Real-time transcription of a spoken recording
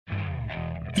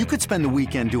You could spend the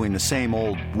weekend doing the same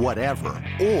old whatever,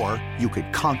 or you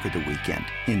could conquer the weekend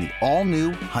in the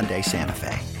all-new Hyundai Santa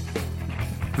Fe.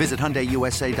 Visit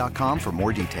HyundaiUSA.com for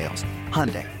more details.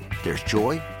 Hyundai, there's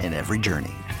joy in every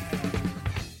journey.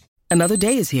 Another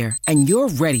day is here, and you're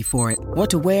ready for it. What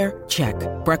to wear? Check.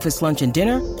 Breakfast, lunch, and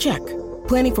dinner? Check.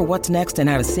 Planning for what's next and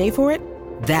how to save for it?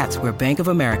 That's where Bank of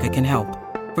America can help.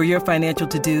 For your financial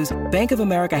to-dos, Bank of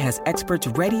America has experts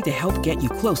ready to help get you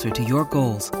closer to your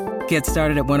goals. Get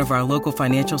started at one of our local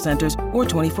financial centers or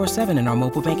 24/7 in our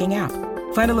mobile banking app.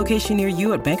 Find a location near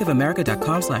you at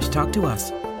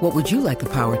bankofamerica.com/talktous. What would you like the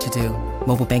power to do?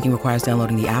 Mobile banking requires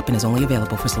downloading the app and is only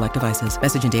available for select devices.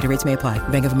 Message and data rates may apply.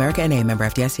 Bank of America N.A., member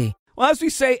FDIC. Well, as we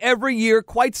say every year,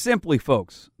 quite simply,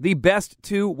 folks, the best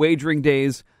two wagering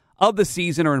days of the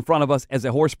season are in front of us as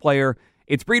a horse player.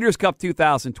 It's Breeders' Cup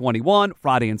 2021,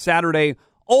 Friday and Saturday,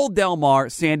 Old Del Mar,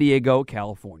 San Diego,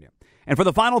 California. And for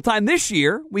the final time this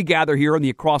year, we gather here on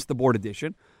the Across the Board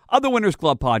edition of the Winners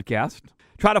Club podcast,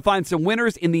 try to find some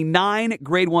winners in the 9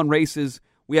 Grade 1 races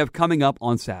we have coming up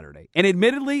on Saturday. And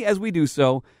admittedly, as we do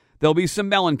so, there'll be some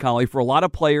melancholy for a lot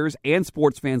of players and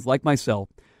sports fans like myself,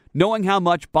 knowing how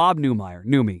much Bob Newmeyer,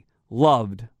 Newmy,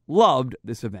 loved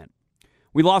this event.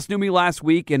 We lost Newmy last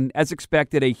week, and as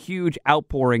expected, a huge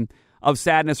outpouring of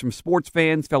sadness from sports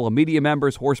fans, fellow media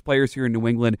members, horse players here in New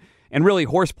England, and really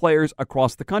horse players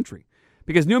across the country.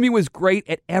 Because Newmy was great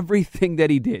at everything that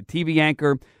he did. TV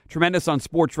anchor, tremendous on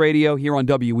sports radio here on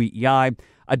WEEI,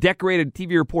 a decorated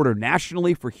TV reporter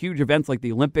nationally for huge events like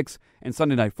the Olympics and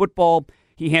Sunday Night Football.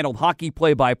 He handled hockey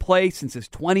play-by-play since his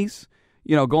 20s,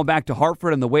 going back to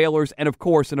Hartford and the Whalers. And of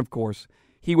course,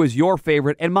 he was your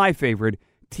favorite and my favorite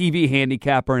TV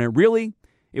handicapper, and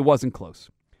it wasn't close.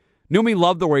 Newmy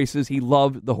loved the races. He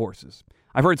loved the horses.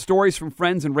 I've heard stories from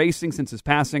friends in racing since his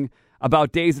passing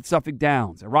about days at Suffolk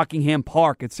Downs, at Rockingham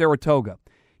Park, at Saratoga.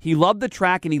 He loved the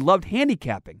track and he loved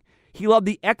handicapping. He loved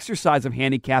the exercise of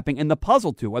handicapping and the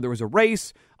puzzle too, whether it was a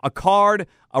race, a card,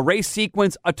 a race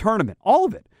sequence, a tournament, all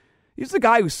of it. He's the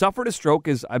guy who suffered a stroke,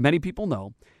 as many people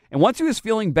know, and once he was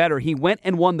feeling better, he went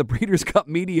and won the Breeders' Cup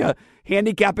Media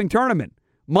handicapping tournament.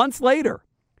 Months later,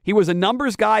 he was a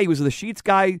numbers guy. He was the sheets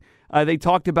guy they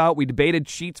talked about. We debated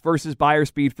sheets versus buyer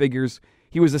speed figures.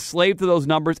 He was a slave to those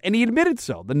numbers, and he admitted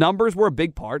so. The numbers were a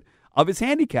big part of his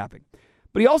handicapping.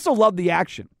 But he also loved the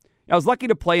action. I was lucky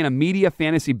to play in a media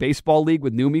fantasy baseball league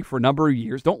with Newmy for a number of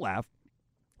years. Don't laugh.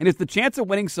 And it's the chance of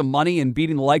winning some money and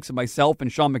beating the likes of myself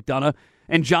and Sean McDonough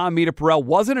and John Meter-Perel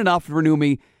wasn't enough for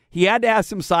Newmy. He had to have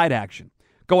some side action.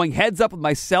 Going heads up with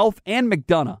myself and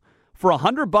McDonough for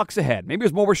 $100 a head. Maybe it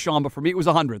was more with Sean, but for me it was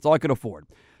 $100. It's all I could afford.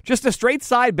 Just a straight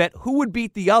side bet who would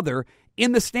beat the other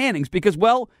in the standings because,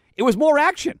 it was more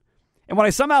action. And when I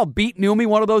somehow beat Newmy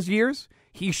one of those years,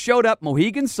 he showed up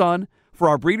Mohegan Sun for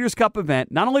our Breeders' Cup event,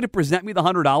 not only to present me the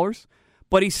 $100,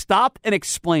 but he stopped and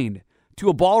explained to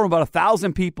a ballroom about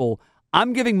 1,000 people,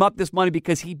 I'm giving him up this money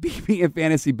because he beat me in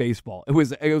fantasy baseball. It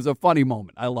was a funny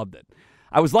moment. I loved it.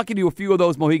 I was lucky to do a few of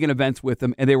those Mohegan events with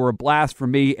him, and they were a blast for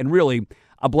me and really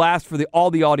a blast for all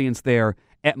the audience there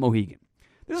at Mohegan.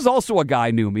 This is also a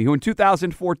guy, Newmy, who in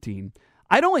 2014,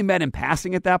 I'd only met in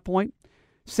passing at that point,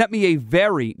 sent me a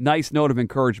very nice note of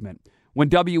encouragement when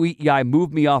WEEI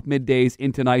moved me off middays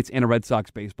into nights and a Red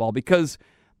Sox baseball because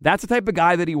that's the type of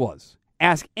guy that he was.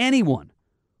 Ask anyone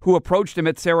who approached him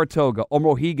at Saratoga or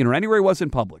Mohegan or anywhere he was in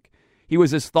public. He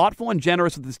was as thoughtful and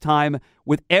generous with his time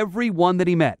with everyone that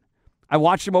he met. I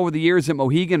watched him over the years at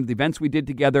Mohegan, the events we did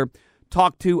together,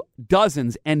 talked to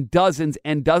dozens and dozens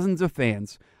and dozens of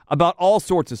fans about all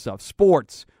sorts of stuff,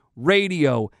 sports,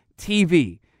 radio,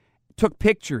 TV, took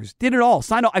pictures, did it all.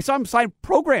 I saw him sign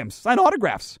programs, sign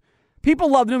autographs.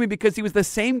 People loved Newmy because he was the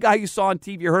same guy you saw on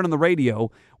TV or heard on the radio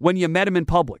when you met him in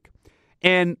public.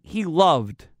 And he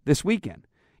loved this weekend,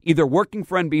 either working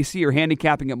for NBC or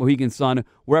handicapping at Mohegan Sun,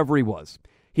 wherever he was.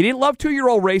 He didn't love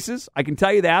 2-year-old races. I can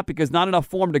tell you that because not enough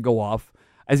form to go off.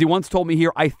 As he once told me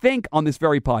here, I think on this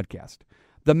very podcast,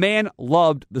 the man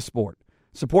loved the sport,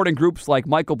 supporting groups like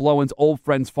Michael Blowen's Old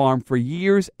Friends Farm for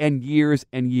years and years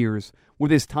and years with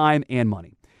his time and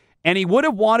money. And he would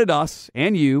have wanted us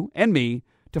and you and me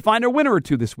to find a winner or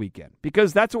two this weekend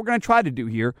because that's what we're going to try to do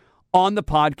here on the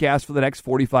podcast for the next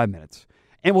 45 minutes.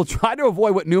 And we'll try to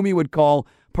avoid what Newmy would call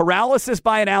paralysis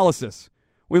by analysis.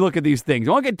 We look at these things.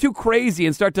 We won't get too crazy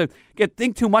and start to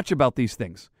think too much about these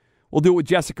things. We'll do it with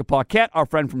Jessica Paquette, our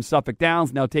friend from Suffolk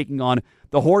Downs, now taking on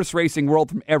the horse racing world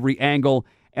from every angle,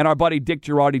 and our buddy Dick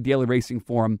Girardi, Daily Racing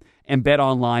Forum, and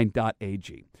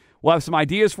betonline.ag. We'll have some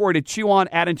ideas for you to chew on,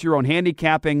 add into your own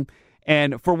handicapping,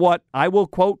 and for what I will,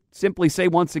 quote, simply say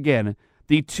once again,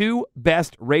 the 2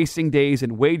 best racing days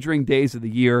and wagering days of the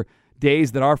year,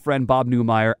 days that our friend Bob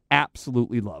Newmeyer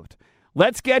absolutely loved.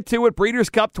 Let's get to it. Breeders'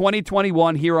 Cup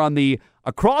 2021 here on the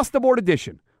across-the-board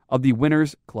edition of the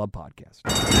Winners Club podcast.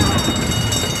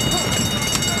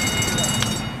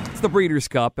 It's the Breeders'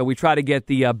 Cup, and we try to get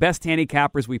the best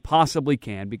handicappers we possibly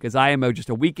can because I am just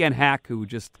a weekend hack who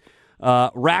just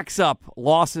racks up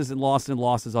losses and losses and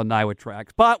losses on NIWA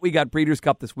tracks. But we got Breeders'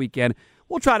 Cup this weekend.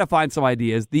 We'll try to find some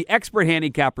ideas. The expert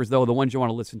handicappers, though, are the ones you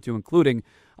want to listen to, including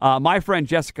my friend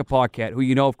Jessica Paquette, who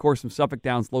you know, of course, from Suffolk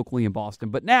Downs locally in Boston.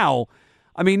 But now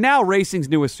racing's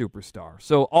newest superstar.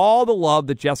 So all the love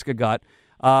that Jessica got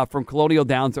from Colonial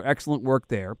Downs, their excellent work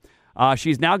there.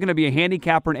 She's now going to be a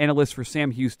handicapper and analyst for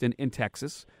Sam Houston in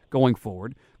Texas going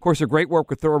forward. Of course, her great work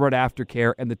with Thoroughbred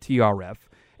Aftercare and the TRF.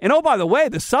 And oh, by the way,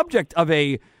 the subject of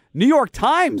a New York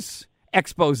Times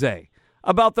expose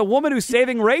about the woman who's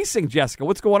saving racing. Jessica,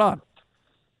 what's going on?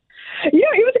 It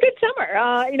was a good summer.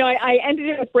 I ended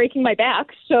it with breaking my back.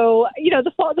 So,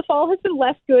 the fall has been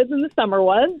less good than the summer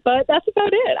was, but that's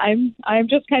about it. I'm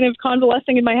just kind of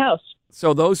convalescing in my house.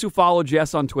 So those who follow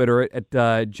Jess on Twitter at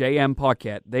JM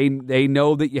Paquette, they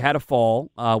know that you had a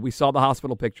fall. We saw the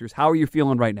hospital pictures. How are you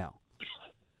feeling right now?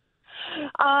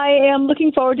 I am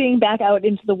looking forward to getting back out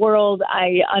into the world.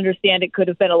 I understand it could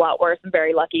have been a lot worse. I'm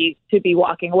very lucky to be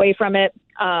walking away from it.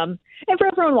 And for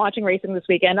everyone watching racing this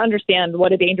weekend, understand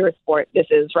what a dangerous sport this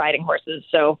is, riding horses.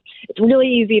 So it's really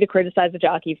easy to criticize a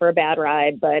jockey for a bad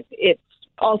ride, but it's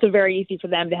also very easy for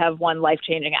them to have one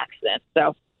life-changing accident.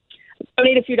 So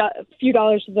donate a few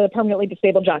dollars to the Permanently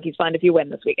Disabled Jockeys Fund if you win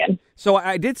this weekend. So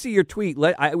I did see your tweet.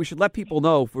 We should let people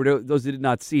know, for those that did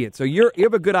not see it. So you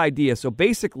have a good idea. So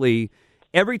basically,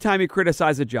 every time you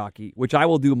criticize a jockey, which I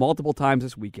will do multiple times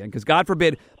this weekend, because God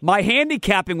forbid, my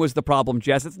handicapping was the problem,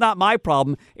 Jess. It's not my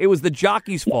problem. It was the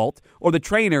jockey's fault or the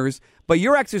trainer's. But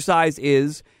your exercise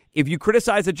is, if you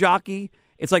criticize a jockey,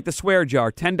 it's like the swear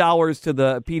jar, $10 to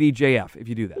the PDJF if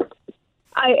you do that.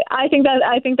 I think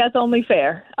that's only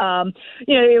fair.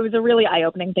 It was a really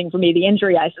eye-opening thing for me. The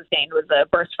injury I sustained was a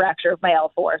burst fracture of my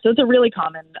L4. So it's a really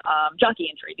common jockey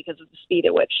injury because of the speed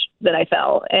at which that I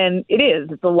fell. And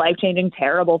it's a life-changing,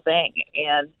 terrible thing.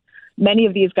 And many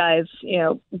of these guys,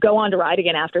 go on to ride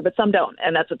again after, but some don't.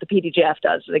 And that's what the PDJF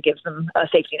does. It gives them a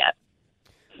safety net.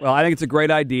 Well, I think it's a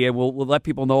great idea. We'll let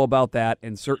people know about that.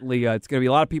 And certainly it's going to be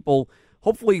a lot of people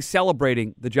hopefully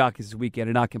celebrating the jockeys this weekend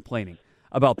and not complaining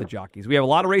about the jockeys. We have a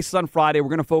lot of races on Friday. We're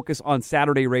going to focus on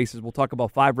Saturday races. We'll talk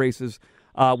about 5 races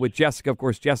with Jessica. Of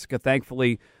course, Jessica,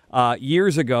 thankfully,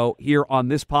 years ago here on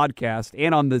this podcast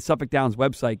and on the Suffolk Downs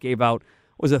website, gave out,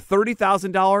 was a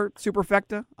 $30,000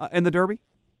 superfecta in the Derby?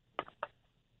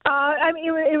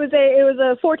 It was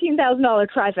a $14,000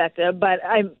 trifecta, but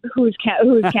who's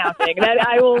counting? That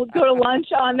I will go to lunch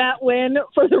on that win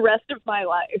for the rest of my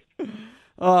life.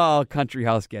 Oh, Country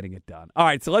House getting it done. All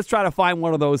right, so let's try to find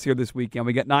one of those here this weekend.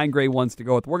 We got 9 grade ones to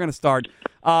go with. We're going to start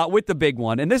with the big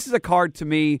one. And this is a card to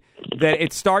me that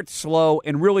it starts slow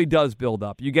and really does build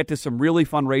up. You get to some really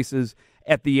fun races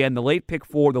at the end. The late pick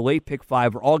 4, the late pick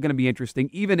 5 are all going to be interesting,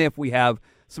 even if we have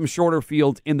some shorter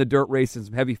fields in the dirt races,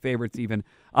 some heavy favorites even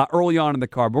early on in the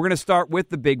card. But we're going to start with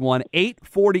the big one,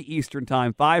 8:40 Eastern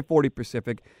Time, 5:40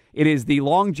 Pacific. It is the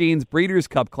Longines Breeders'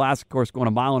 Cup Classic, of course, going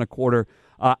 1.25 miles.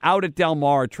 Out at Del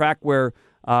Mar, a track where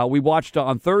we watched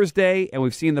on Thursday, and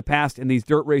we've seen in the past in these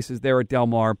dirt races there at Del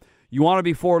Mar. You want to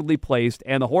be forwardly placed,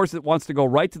 and the horse that wants to go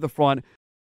right to the front,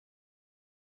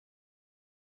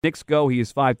 Knicks Go. He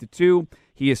is 5-2.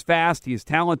 He is fast. He is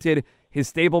talented.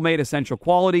 His stablemate, Essential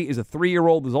Quality, is a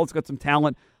 3-year-old. Has also got some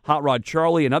talent. Hot Rod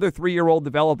Charlie, another 3-year-old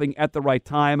developing at the right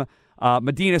time.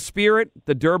 Medina Spirit,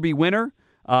 the Derby winner.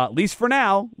 At least for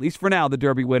now, the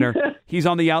Derby winner. He's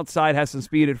on the outside, has some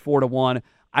speed at 4-1.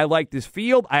 I like this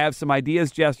field. I have some ideas,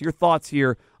 Jess. Your thoughts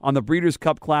here on the Breeders'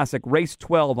 Cup Classic, race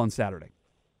 12 on Saturday.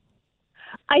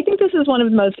 I think this is one of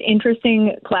the most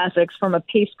interesting classics from a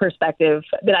pace perspective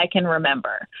that I can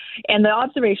remember. And the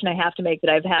observation I have to make that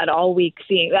I've had all week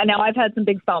seeing, now I've had some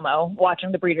big FOMO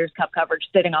watching the Breeders' Cup coverage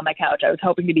sitting on my couch. I was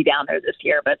hoping to be down there this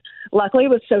year, but luckily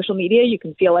with social media, you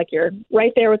can feel like you're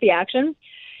right there with the action.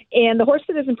 And the horse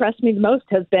that has impressed me the most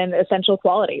has been Essential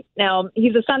Quality. Now,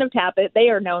 he's a son of Tappet. They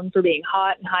are known for being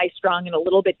hot and high-strung and a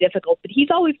little bit difficult, but he's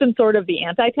always been sort of the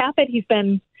anti-Tappet. He's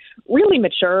been really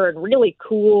mature and really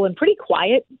cool and pretty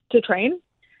quiet to train.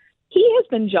 He has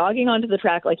been jogging onto the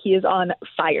track like he is on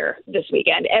fire this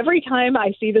weekend. Every time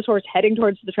I see this horse heading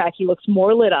towards the track, he looks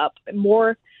more lit up and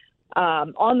more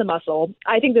on the muscle.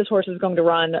 I think this horse is going to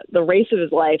run the race of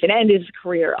his life and end his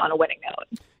career on a winning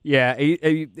note. Yeah,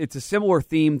 it's a similar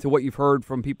theme to what you've heard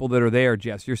from people that are there,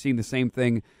 Jess. You're seeing the same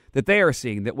thing that they are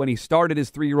seeing, that when he started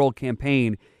his 3-year-old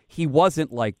campaign, he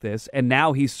wasn't like this, and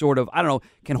now he's sort of, I don't know,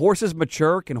 can horses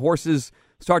mature? Can horses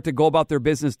start to go about their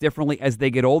business differently as they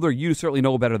get older? You certainly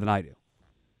know better than I do.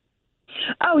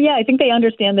 Oh, yeah, I think they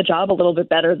understand the job a little bit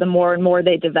better the more and more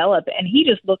they develop. And he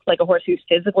just looks like a horse who's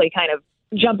physically kind of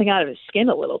jumping out of his skin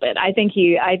a little bit. I think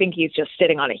he's just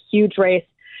sitting on a huge race.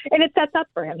 And it sets up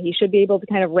for him. He should be able to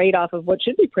kind of rate off of what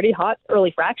should be pretty hot early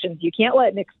fractions. You can't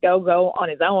let Knicks go on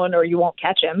his own or you won't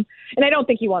catch him. And I don't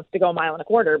think he wants to go a mile and a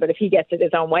quarter, but if he gets it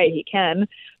his own way, he can.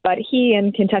 But he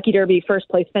and Kentucky Derby first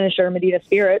place finisher Medina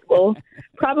Spirit will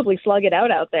probably slug it out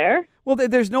there. Well,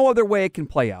 there's no other way it can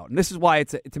play out. And this is why,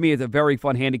 to me, it's a very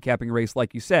fun handicapping race,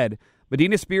 like you said.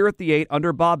 Medina Spirit, the 8,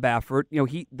 under Bob Baffert.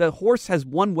 The horse has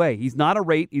one way. He's not a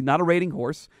rating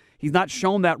horse. He's not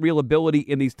shown that real ability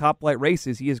in these top flight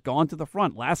races. He has gone to the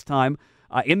front. Last time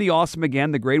in the Awesome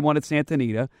Again, the Grade 1 at Santa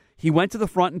Anita, he went to the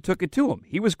front and took it to him.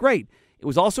 He was great. It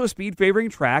was also a speed favoring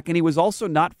track, and he was also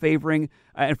not favoring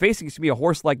and facing a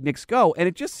horse like Knicks Go. And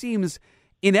it just seems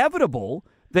inevitable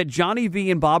that Johnny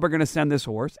V and Bob are going to send this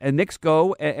horse, and Knicks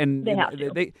Go, and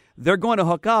they're going to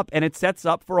hook up, and it sets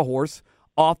up for a horse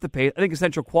off the pace. I think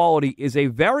Essential Quality is a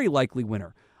very likely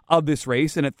winner of this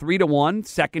race, and at 3-1,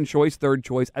 second choice, third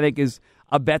choice, I think is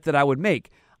a bet that I would make.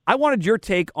 I wanted your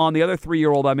take on the other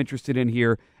 3-year-old I'm interested in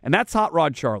here, and that's Hot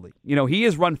Rod Charlie. He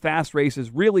has run fast races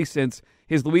really since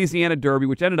his Louisiana Derby,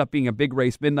 which ended up being a big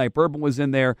race. Midnight Bourbon was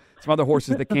in there, some other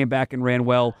horses that came back and ran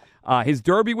well. His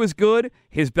Derby was good.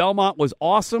 His Belmont was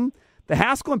awesome. The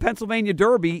Haskell and Pennsylvania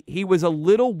Derby, he was a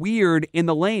little weird in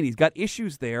the lane. He's got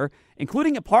issues there,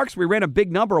 including at Parks where he ran a big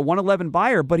number, a 111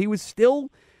 buyer, but he was still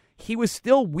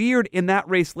weird in that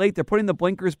race late. They're putting the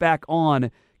blinkers back on.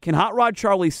 Can Hot Rod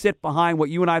Charlie sit behind what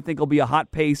you and I think will be a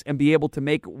hot pace and be able to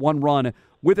make one run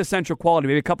with Essential Quality,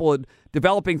 maybe a couple of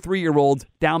developing 3-year-olds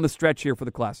down the stretch here for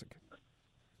the Classic?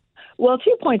 Well,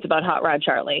 2 points about Hot Rod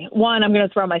Charlie. One, I'm going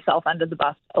to throw myself under the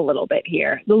bus a little bit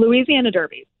here. The Louisiana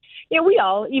Derby. We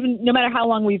all, even no matter how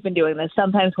long we've been doing this,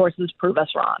 sometimes horses prove us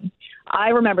wrong. I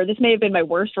remember this may have been my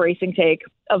worst racing take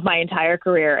of my entire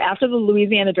career. After the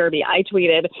Louisiana Derby, I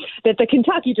tweeted that the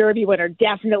Kentucky Derby winner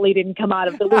definitely didn't come out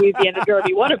of the Louisiana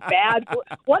Derby. What a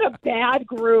bad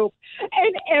group.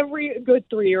 And every good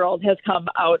 3-year-old has come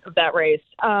out of that race.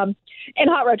 And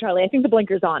Hot Rod Charlie, I think the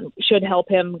blinkers on should help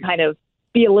him kind of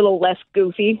be a little less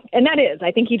goofy. And that is,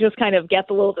 I think he just kind of gets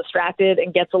a little distracted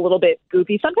and gets a little bit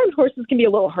goofy. Sometimes horses can be a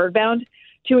little herdbound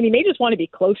too, and he may just want to be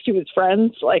close to his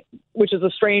friends, which is a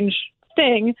strange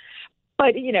thing,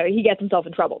 but he gets himself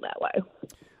in trouble that way.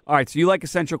 All right, so you like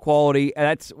Essential Quality.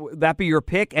 That be your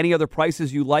pick? Any other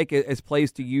prices you like as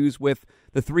plays to use with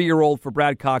the 3-year-old for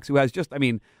Brad Cox, who has just,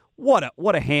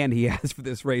 what a hand he has for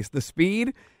this race. The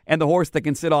speed and the horse that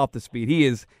can sit off the speed.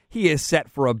 He is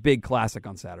set for a big Classic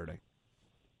on Saturday.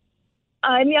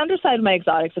 On the underside of my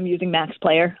exotics, I'm using Max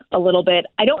Player a little bit.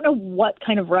 I don't know what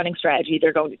kind of running strategy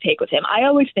they're going to take with him. I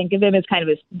always think of him as kind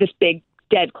of this big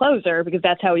dead closer because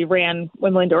that's how he ran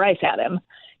when Linda Rice had him.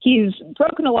 He's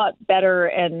broken a lot better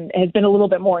and has been a little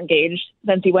bit more engaged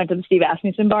since he went to the Steve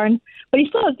Asmussen barn, but he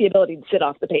still has the ability to sit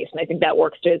off the pace, and I think that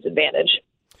works to his advantage.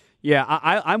 Yeah,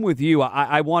 I'm with you.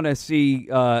 I want to see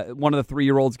one of the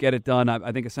 3-year-olds get it done.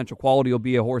 I think Essential Quality will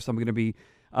be a horse I'm going to be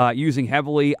using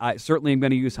heavily. I certainly am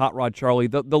going to use Hot Rod Charlie.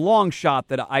 The long shot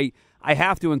that I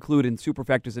have to include in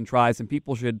Superfectas and Tries, and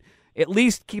people should at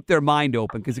least keep their mind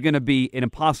open because it's going to be an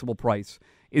impossible price,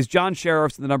 is John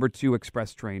Sheriff's the number 2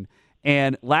 Express Train.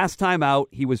 And last time out,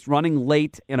 he was running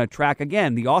late in a track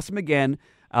again, the Awesome Again.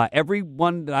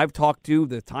 Everyone that I've talked to,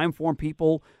 the time form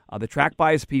people, the track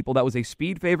bias people, that was a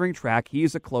speed favoring track. He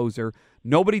is a closer.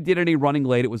 Nobody did any running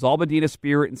late. It was all Medina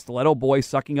Spirit and Stiletto Boy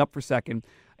sucking up for second.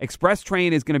 Express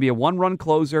Train is going to be a 1-run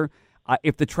closer.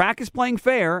 If the track is playing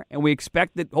fair, and we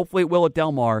expect that hopefully it will at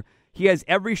Del Mar, he has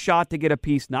every shot to get a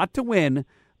piece, not to win,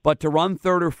 but to run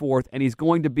 3rd or 4th, and he's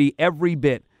going to be every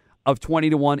bit of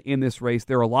 20-1 in this race.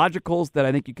 There are logicals that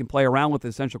I think you can play around with.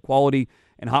 Essential Quality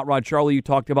and Hot Rod Charlie you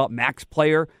talked about. Max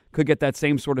Player could get that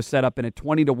same sort of setup in at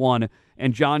 20-1,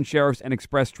 and John Sheriff's and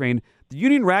Express Train. The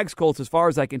Union Rags Colts, as far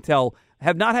as I can tell,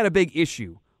 have not had a big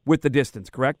issue with the distance,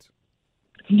 correct?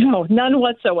 No, none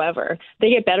whatsoever. They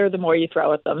get better the more you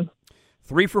throw at them.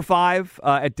 3 for 5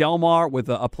 at Del Mar with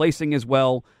a placing as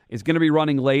well. Is going to be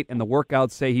running late, and the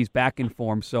workouts say he's back in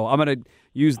form. So I'm going to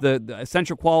use the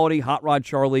Essential Quality, Hot Rod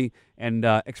Charlie, and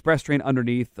Express Train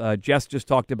underneath. Jess just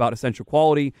talked about Essential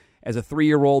Quality as a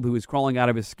 3-year-old who is crawling out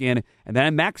of his skin. And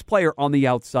then Max Player on the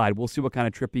outside. We'll see what kind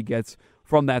of trip he gets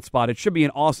from that spot. It should be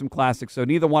an awesome Classic. So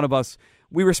neither one of us,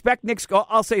 we respect Knicks Go.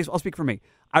 I'll speak for me.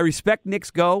 I respect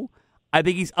Knicks Go. I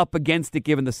think he's up against it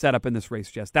given the setup in this race,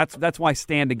 Jess. That's why I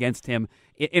stand against him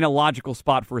in a logical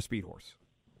spot for a speed horse.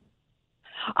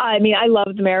 I mean, I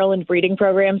love the Maryland breeding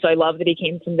program, so I love that he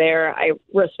came from there. I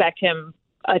respect him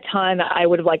a ton. I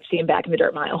would have liked to see him back in the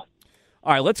dirt mile.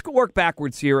 All right, let's go work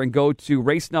backwards here and go to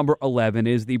race number 11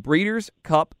 is the Breeders'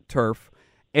 Cup Turf.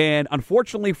 And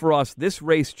unfortunately for us, this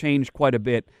race changed quite a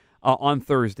bit on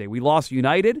Thursday. We lost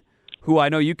United, who I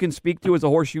know you can speak to as a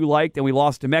horse you liked, and we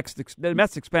lost Domestic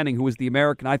Spending, who was the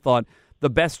American, I thought, the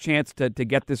best chance to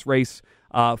get this race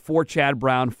for Chad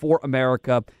Brown, for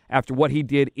America, after what he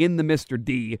did in the Mr.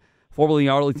 D, formerly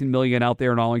Arlington Million out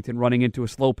there in Arlington, running into a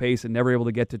slow pace and never able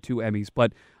to get to 2 Emmys.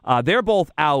 But they're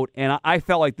both out, and I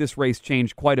felt like this race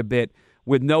changed quite a bit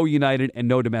with no United and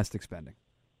no Domestic Spending.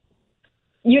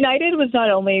 United was not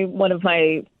only one of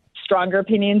my stronger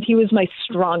opinions, he was my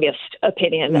strongest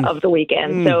opinion of the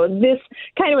weekend. So this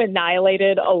kind of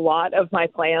annihilated a lot of my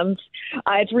plans.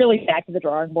 It's really back to the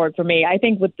drawing board for me. I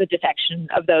think with the defection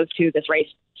of those two, this race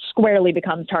squarely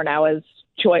becomes Tarnawa's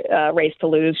race to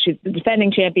lose. She's the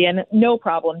defending champion, no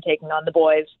problem taking on the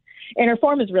boys. And her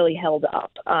form has really held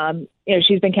up.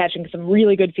 She's been catching some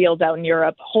really good fields out in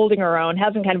Europe, holding her own,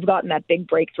 hasn't kind of gotten that big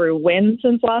breakthrough win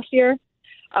since last year.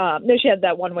 She had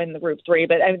that one win in the Group 3,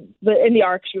 but in the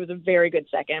ARC, she was a very good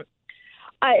second.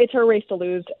 It's her race to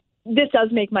lose. This does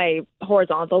make my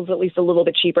horizontals at least a little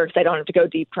bit cheaper because I don't have to go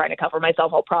deep trying to cover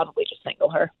myself. I'll probably just single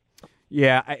her.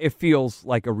 Yeah, it feels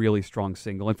like a really strong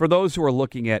single. And for those who are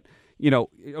looking at,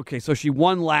 okay, so she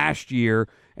won last year,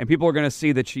 and people are going to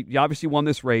see that she obviously won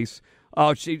this race.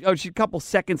 She's a couple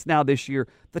seconds now this year.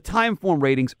 The time form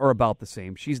ratings are about the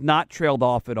same. She's not trailed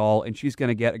off at all, and she's going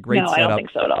to get a great setup. I don't think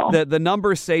so at all. The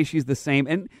numbers say she's the same,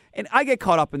 and I get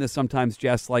caught up in this sometimes,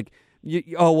 Jess. Like,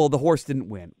 the horse didn't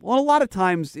win. Well, a lot of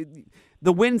times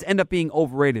the wins end up being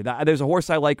overrated. There's a horse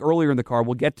I like earlier in the card.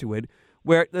 We'll get to it,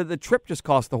 where the trip just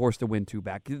cost the horse to win 2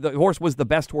 back. The horse was the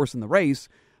best horse in the race,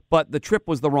 but the trip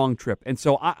was the wrong trip. And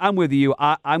so I'm with you.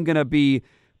 I'm going to be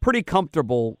pretty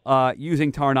comfortable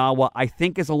using Tarnawa, I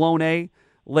think, as a lone A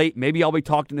late. Maybe I'll be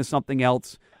talking to something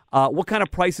else. What kind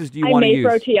of prices do you want to use? I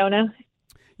may throw Tiona.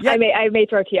 Yeah. I may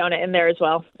throw Tiona in there as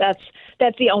well. That's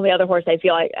the only other horse I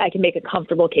feel like I can make a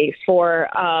comfortable case for,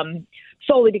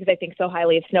 solely because I think so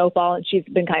highly of Snowfall, and she's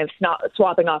been kind of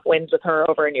swapping off wins with her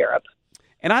over in Europe.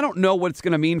 And I don't know what it's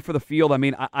going to mean for the field. I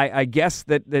mean, I guess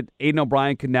that Aidan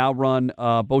O'Brien can now run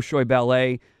Bolshoi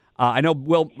Ballet. I know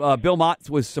Bill Mott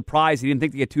was surprised. He didn't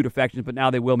think they get 2 defections, but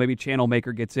now they will. Maybe Channel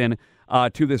Maker gets in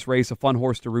to this race, a fun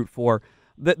horse to root for.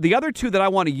 The other 2 that I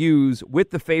want to use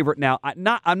with the favorite now, I'm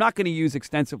not going to use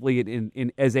extensively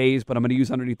in as A's, but I'm going to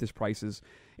use underneath his prices,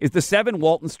 is the 7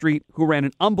 Walton Street, who ran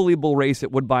an unbelievable race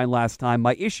at Woodbine last time.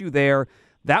 My issue there,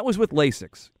 that was with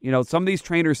Lasix. Some of these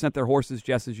trainers sent their horses,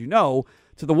 Jess, as you know,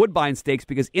 to the Woodbine Stakes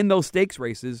because in those stakes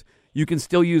races, you can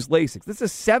still use Lasix. This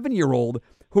is a 7-year-old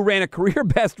who ran a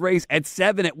career-best race at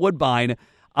 7 at Woodbine.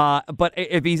 But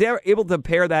if he's able to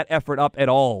pair that effort up at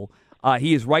all,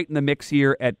 he is right in the mix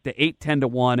here at the 8-10 to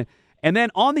 1. And then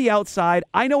on the outside,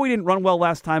 I know he didn't run well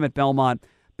last time at Belmont,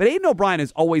 but Aidan O'Brien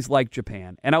has always liked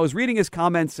Japan. And I was reading his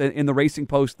comments in the Racing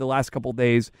Post the last couple of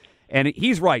days, and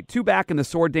he's right. 2 back in the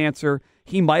Sword Dancer.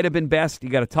 He might have been best. He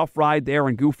got a tough ride there,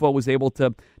 and Gufo was able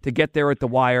to get there at the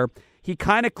wire. He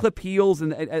kind of clipped heels,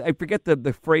 and I forget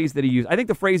the phrase that he used. I think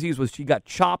the phrase he used was she got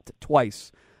chopped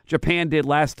twice. Japan did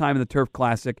last time in the Turf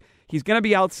Classic. He's going to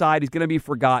be outside. He's going to be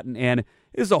forgotten, and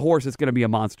this is a horse that's going to be a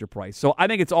monster price. So I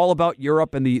think it's all about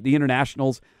Europe and the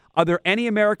internationals. Are there any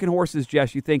American horses,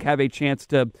 Jess, you think have a chance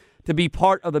to be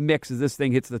part of the mix as this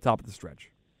thing hits the top of the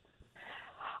stretch?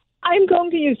 I'm going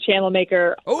to use Channel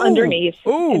Maker underneath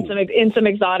in some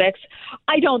exotics.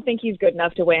 I don't think he's good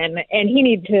enough to win, and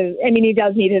he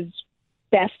does need his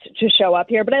best to show up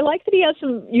here. But I like that he has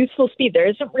some useful speed. There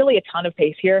isn't really a ton of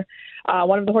pace here.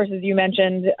 One of the horses you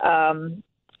mentioned,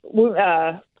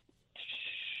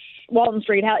 Walton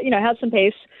Street, has some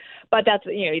pace, but that's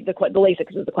the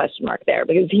Lasix is the question mark there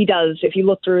because he does. If you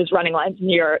look through his running lines in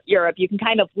Europe, you can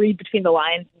kind of read between the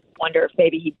lines. Wonder if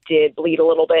maybe he did bleed a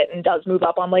little bit and does move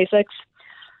up on Lasix.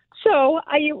 So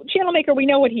Channel Maker, we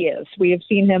know what he is. We have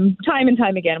seen him time and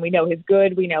time again. We know his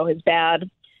good. We know his bad. And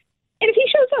if he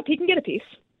shows up, he can get a piece.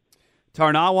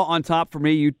 Tarnawa on top for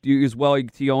me. You use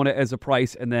Tiona as a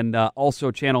price, and then also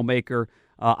Channel Maker.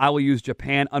 I will use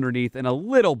Japan underneath and a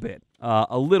little bit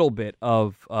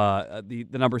of the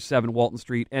number 7 Walton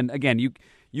Street. And again,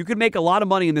 you could make a lot of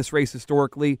money in this race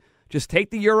historically. Just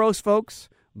take the Euros, folks.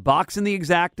 Box in the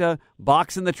Exacta,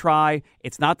 box in the Try.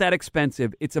 It's not that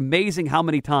expensive. It's amazing how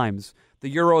many times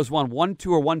the Euros won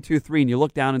 1-2 or 1-2-3, and you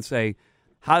look down and say,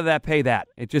 How did that pay that?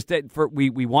 It just we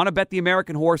want to bet the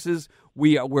American horses.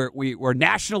 We're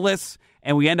nationalists,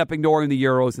 and we end up ignoring the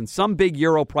Euros. And some big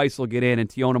Euro price will get in, and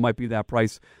Tiona might be that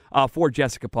price for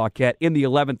Jessica Paquette in the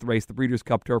 11th race, the Breeders'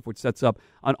 Cup Turf, which sets up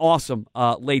an awesome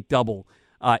late double.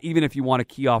 Even if you want to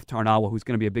key off Tarnawa, who's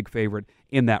going to be a big favorite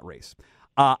in that race.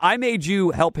 I made you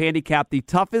help handicap the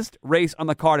toughest race on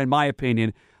the card, in my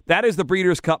opinion. That is the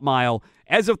Breeders' Cup Mile.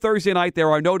 As of Thursday night, there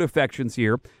are no defections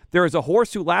here. There is a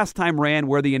horse who last time ran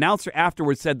where the announcer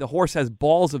afterwards said the horse has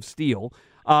balls of steel.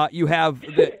 You have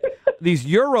these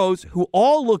Euros who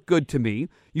all look good to me.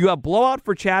 You have Blowout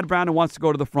for Chad Brown, who wants to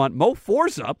go to the front. Mo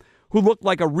Forza, who looked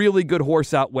like a really good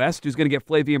horse out west, who's going to get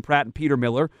Flavian Pratt and Peter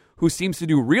Miller, who seems to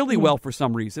do really well for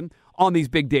some reason on these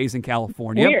big days in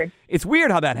California. Weird. It's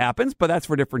weird how that happens, but that's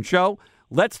for a different show.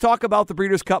 Let's talk about the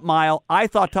Breeders' Cup Mile. I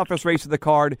thought toughest race of the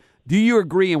card. Do you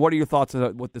agree, and what are your thoughts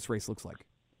on what this race looks like?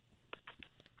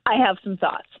 I have some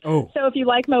thoughts. Oh. So if you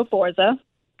like Mo Forza,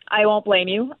 I won't blame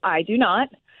you. I do not.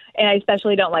 And I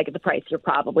especially don't like at the price you're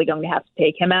probably going to have to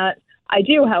take him at. I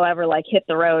do, however, like Hit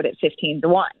the Road at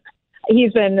 15-1.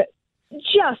 He's been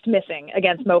just missing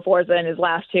against Mo Forza in his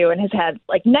last two and has had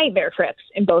like nightmare trips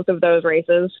in both of those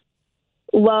races.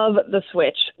 Love the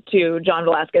switch to John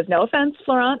Velasquez. No offense,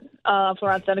 Florent.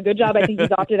 Florent's done a good job. I think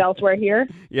he's opted elsewhere here.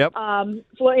 Yep.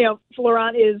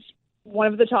 Florent is one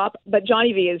of the top, but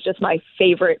Johnny V is just my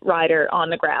favorite rider on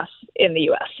the grass in the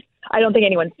U.S. I don't think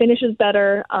anyone finishes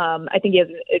better. I think he has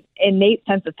an innate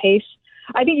sense of pace.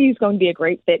 I think he's going to be a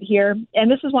great fit here.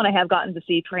 And this is one I have gotten to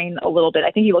see train a little bit.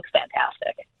 I think he looks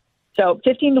fantastic. So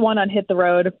 15-1 on Hit the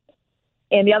Road.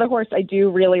 And the other horse I do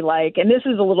really like, and this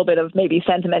is a little bit of maybe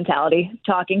sentimentality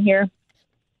talking here,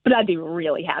 but I'd be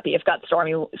really happy if Got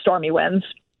Stormy wins.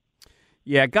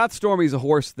 Yeah, Got Stormy's a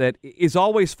horse that is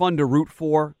always fun to root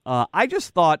for. I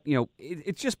just thought,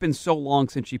 it's just been so long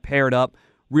since she paired up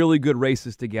really good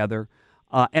races together.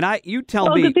 You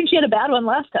tell me. Good thing she had a bad one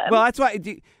last time. Well, that's why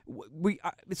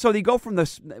so they go from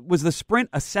was the sprint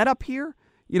a setup here?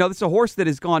 This is a horse that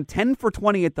has gone 10 for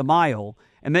 20 at the mile,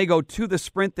 and they go to the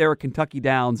sprint there at Kentucky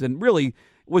Downs, and really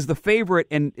was the favorite,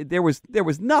 and there was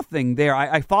nothing there.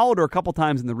 I followed her a couple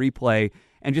times in the replay,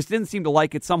 and just didn't seem to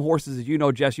like it. Some horses, as you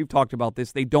know, Jess, you've talked about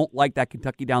this, they don't like that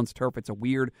Kentucky Downs turf. It's a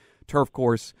weird turf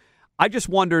course. I just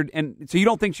wondered, and so you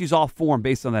don't think she's off form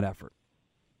based on that effort?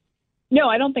 No,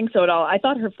 I don't think so at all. I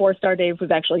thought her 4-star Dave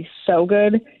was actually so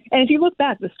good. And if you look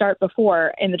back, the start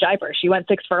before in the Jaipur, she went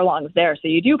 6 furlongs there. So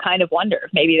you do kind of wonder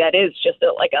if maybe that is just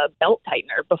like a belt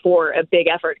tightener before a big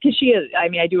effort. Because she is, I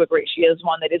do agree, she is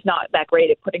one that is not that great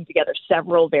at putting together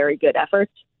several very good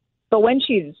efforts. But when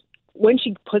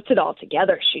she puts it all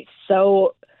together, she's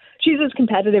as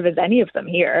competitive as any of them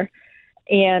here.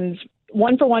 And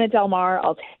 1-for-1 at Del Mar,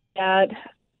 I'll take that.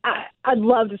 I'd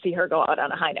love to see her go out on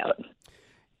a high note.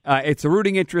 It's a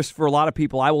rooting interest for a lot of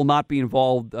people. I will not be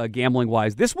involved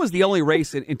gambling-wise. This was the only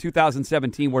race in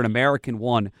 2017 where an American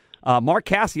won. Mark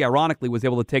Casse, ironically, was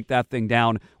able to take that thing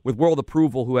down with World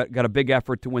Approval, who got a big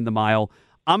effort to win the mile.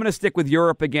 I'm going to stick with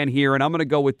Europe again here, and I'm going to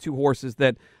go with two horses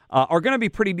that are going to be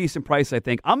pretty decent price, I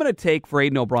think. I'm going to take for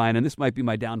Aidan O'Brien, and this might be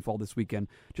my downfall this weekend,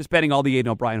 just betting all the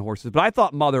Aidan O'Brien horses. But I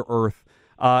thought Mother Earth,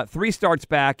 3 starts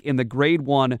back in the Grade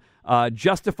 1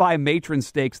 Justify Matron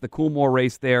Stakes, the Coolmore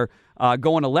race there,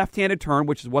 going a left-handed turn,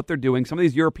 which is what they're doing. Some of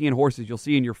these European horses you'll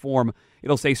see in your form,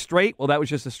 it'll say straight. Well, that was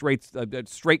just a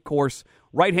straight course,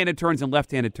 right-handed turns and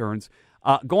left-handed turns.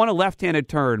 Going a left-handed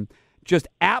turn just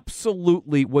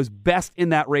absolutely was best in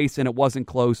that race, and it wasn't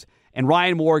close. And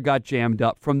Ryan Moore got jammed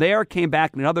up. From there, came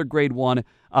back in another Grade 1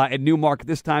 at Newmarket,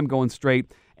 this time going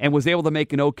straight, and was able to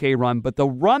make an okay run. But the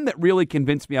run that really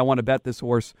convinced me I want to bet this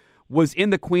horse was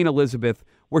in the Queen Elizabeth,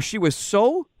 where she was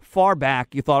so far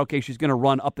back, you thought, okay, she's going to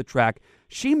run up the track.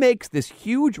 She makes this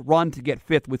huge run to get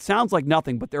 5th, which sounds like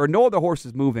nothing, but there are no other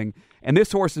horses moving, and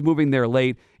this horse is moving there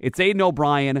late. It's Aidan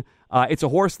O'Brien. It's a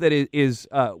horse that is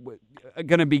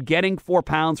going to be getting 4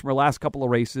 pounds from her last couple of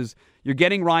races. You're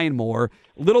getting Ryan Moore.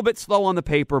 A little bit slow on the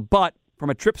paper, but from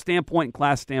a trip standpoint and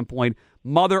class standpoint,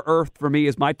 Mother Earth for me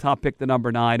is my top pick, the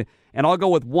number 9. And I'll go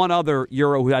with one other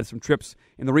Euro who had some trips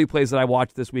in the replays that I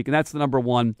watched this week, and that's the number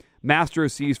 1, Master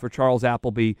of Seas for Charles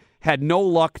Appleby. Had no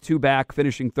luck, 2 back,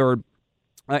 finishing 3rd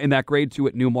in that Grade 2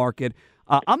 at Newmarket.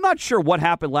 I'm not sure what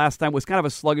happened last time. It was kind of a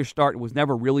sluggish start. It was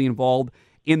never really involved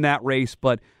in that race,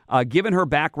 but given her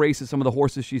back races, some of the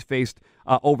horses she's faced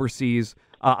overseas,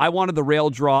 I wanted the rail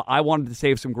draw. I wanted to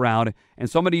save some ground, and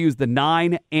so I'm going to use the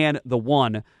 9 and the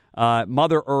 1.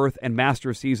 Mother Earth and Master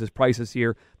of Seas as prices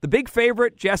here. The big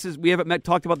favorite, Jess, we haven't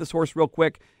talked about this horse real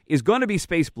quick, is going to be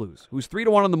Space Blues, who's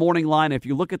 3-1 on the morning line. If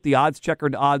you look at the odds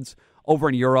checkered odds over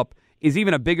in Europe, is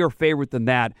even a bigger favorite than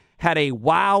that. had a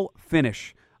wow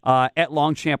finish at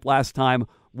Longchamp last time.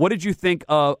 What did you think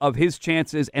of his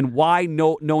chances, and why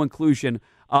no inclusion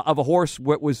of a horse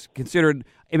what was considered,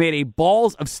 it made a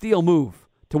balls of steel move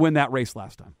to win that race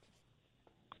last time?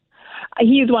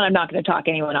 He's one I'm not going to talk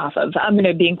anyone off of. I'm going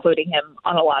to be including him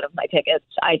on a lot of my tickets.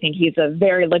 I think he's a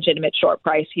very legitimate short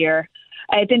price here.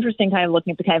 It's interesting kind of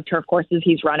looking at the kind of turf courses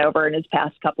he's run over in his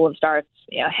past couple of starts.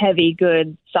 You know, heavy,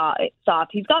 good, soft.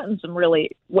 He's gotten some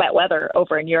really wet weather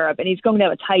over in Europe, and he's going to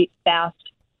have a tight, fast,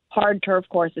 hard turf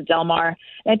course at Del Mar.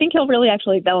 And I think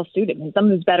that'll suit him. Some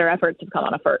of his better efforts have come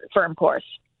on a firm course.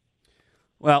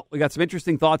 Well, we got some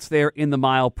interesting thoughts there in the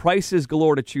mile. Prices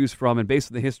galore to choose from, and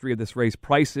based on the history of this race,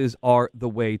 prices are the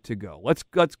way to go. Let's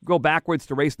go backwards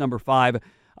to race number 5.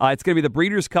 It's going to be the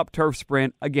Breeders' Cup Turf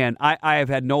Sprint. Again, I have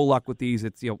had no luck with these.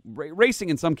 It's racing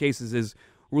in some cases is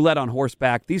roulette on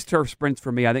horseback. These turf sprints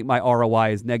for me, I think my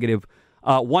ROI is negative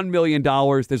 $1 million.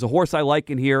 There's a horse I like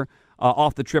in here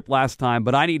off the trip last time,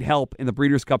 but I need help in the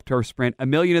Breeders' Cup Turf Sprint. $1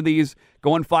 million of these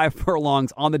going 5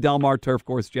 furlongs on the Del Mar turf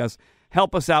course, Jess.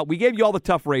 Help us out. We gave you all the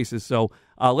tough races, so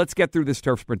let's get through this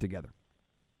turf sprint together.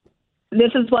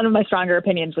 This is one of my stronger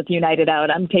opinions with United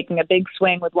Out. I'm taking a big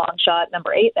swing with long shot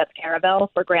number 8. That's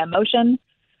Caravel for Graham Motion.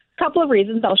 Couple of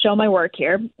reasons. I'll show my work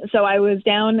here. So I was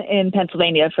down in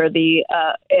Pennsylvania for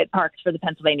at Parks for the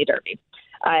Pennsylvania Derby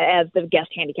as the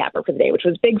guest handicapper for the day, which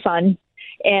was big fun.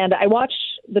 And I watched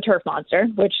the Turf Monster,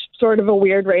 which sort of a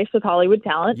weird race with Hollywood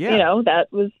talent. Yeah. You know,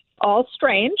 that was all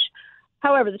strange.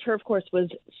 However, the turf course was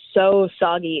so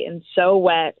soggy and so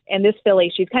wet. And this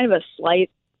filly, she's kind of a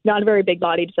slight, not a very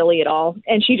big-bodied filly at all,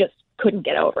 and she just couldn't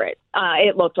get over it.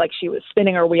 It looked like she was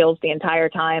spinning her wheels the entire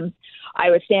time. I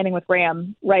was standing with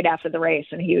Graham right after the race,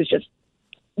 and he was just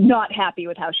not happy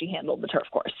with how she handled the turf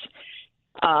course.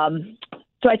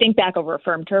 So I think back over a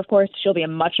firm turf course, she'll be a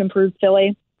much improved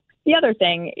filly. The other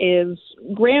thing is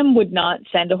Graham would not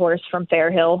send a horse from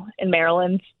Fairhill in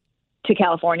Maryland to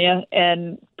California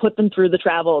and put them through the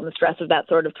travel and the stress of that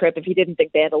sort of trip if he didn't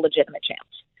think they had a legitimate chance.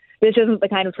 This isn't the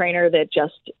kind of trainer that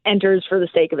just enters for the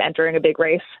sake of entering a big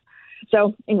race.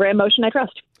 So in Graham Motion, I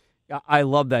trust. I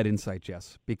love that insight,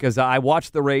 Jess, because I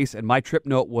watched the race and my trip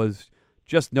note was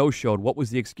just no-showed. What was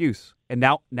the excuse? And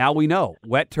now we know.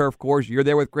 Wet turf course, you're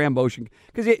there with Graham Motion.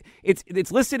 Because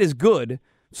it's listed as good,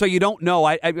 so you don't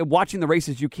know. Watching the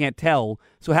races, you can't tell.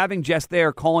 So having Jess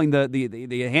there calling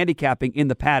the handicapping in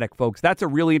the paddock, folks, that's a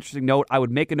really interesting note. I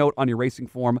would make a note on your racing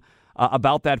form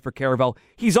about that for Caravel.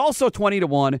 He's also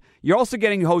 20-1. You're also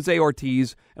getting Jose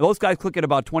Ortiz, and those guys click at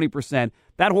about 20%.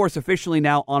 That horse officially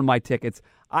now on my tickets.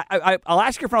 I'll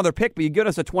ask you for another pick, but you get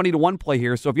us a 20-1 play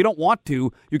here. So if you don't want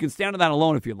to, you can stand on that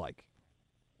alone if you'd like.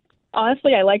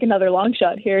 Honestly, I like another long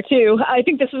shot here, too. I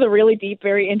think this is a really deep,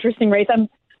 very interesting race. I'm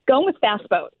going with Fast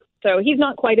Boat. So he's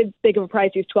not quite as big of a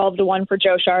price. He's 12-1 for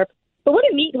Joe Sharp. But what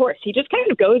a neat horse. He just kind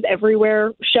of goes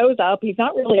everywhere, shows up. He's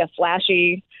not really a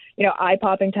flashy,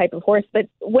 eye-popping type of horse. But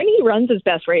when he runs his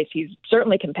best race, he's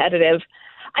certainly competitive.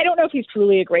 I don't know if he's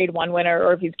truly a Grade 1 winner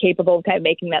or if he's capable of kind of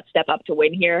making that step up to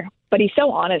win here. But he's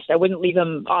so honest, I wouldn't leave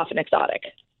him off an exotic.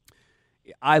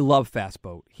 I love Fast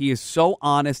Boat. He is so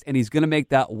honest, and he's going to make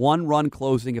that one-run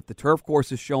closing. If the turf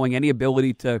course is showing any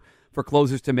ability for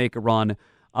closers to make a run,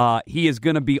 he is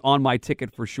going to be on my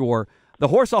ticket for sure. The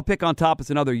horse I'll pick on top is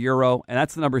another Euro, and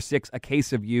that's the number 6, A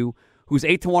Case of You, who's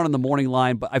 8-1 on the morning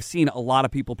line, but I've seen a lot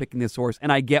of people picking this horse,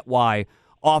 and I get why,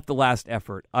 off the last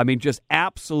effort. I mean, just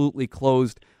absolutely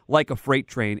closed like a freight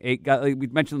train. We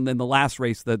mentioned in the last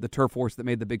race, the turf horse that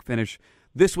made the big finish.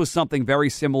 This was something very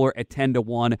similar at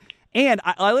 10-1. And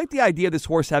I like the idea of this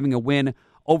horse having a win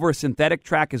over a synthetic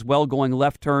track as well, going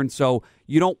left turn. So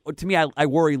I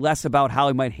worry less about how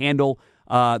he might handle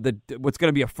what's going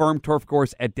to be a firm turf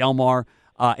course at Del Mar.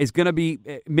 Is going to be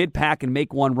mid-pack and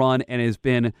make one run and has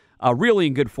been really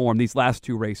in good form these last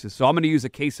 2 races. So I'm going to use A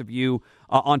Case of You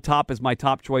on top as my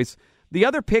top choice. The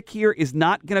other pick here is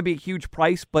not going to be a huge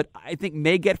price, but I think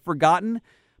may get forgotten,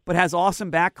 but has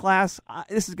awesome back class.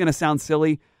 This is going to sound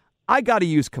silly. I got to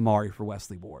use Kamari for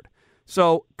Wesley Ward.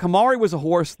 So Kamari was a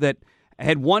horse that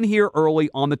had won here early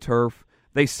on the turf.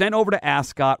 They sent over to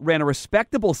Ascot, ran a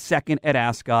respectable second at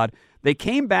Ascot. They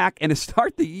came back and to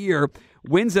start the year,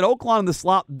 wins at Oaklawn in the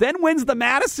slot, then wins the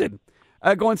Madison,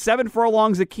 going 7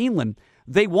 furlongs at Keeneland.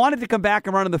 They wanted to come back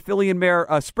and run in the filly and mare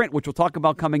sprint, which we'll talk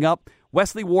about coming up.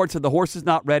 Wesley Ward said the horse is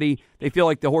not ready. They feel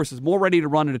like the horse is more ready to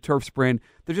run in a turf sprint.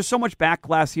 There's just so much back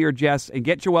class here, Jess, and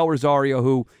get Joel Rosario,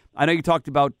 who I know you talked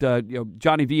about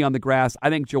Johnny V on the grass. I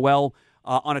think Joel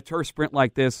on a turf sprint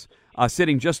like this,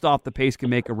 sitting just off the pace, can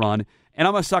make a run. And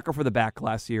I'm a sucker for the back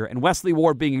class here. And Wesley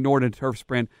Ward being ignored in a turf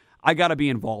sprint, I got to be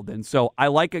involved in. So I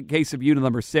like A Case of You to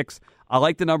number 6. I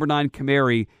like the number 9,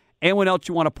 Kamari. Anyone else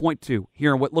you want to point to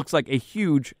here in what looks like a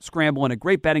huge scramble and a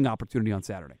great betting opportunity on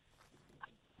Saturday?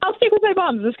 I'll stick with my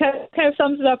bombs. This kind of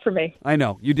sums it up for me. I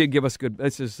know. You did give us good.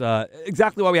 This is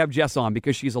exactly why we have Jess on,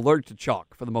 because she's allergic to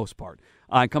chalk for the most part.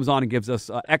 And comes on and gives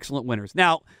us excellent winners.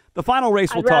 Now, the final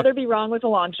race I'd rather be wrong with a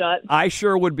long shot. I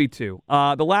sure would be too.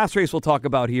 The last race we'll talk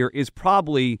about here is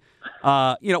probably,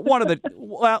 one of the.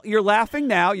 Well, you're laughing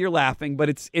now. You're laughing, but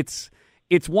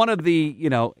it's one of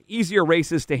the easier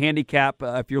races to handicap.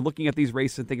 If you're looking at these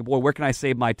races and thinking, boy, where can I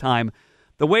save my time?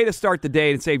 The way to start the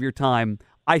day and save your time,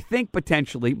 I think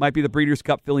potentially might be the Breeders'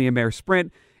 Cup Filly and Mare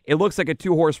Sprint. It looks like a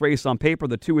 2-horse race on paper.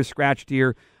 The 2 is scratched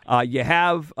here. You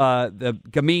have the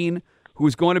Gamine,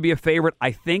 who's going to be a favorite,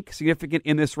 I think, significant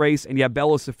in this race. And you have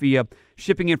Bella Sofia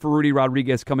shipping in for Rudy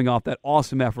Rodriguez, coming off that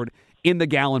awesome effort in the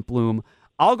Gallant Bloom.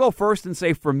 I'll go first and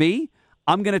say, for me,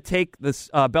 I'm going to take this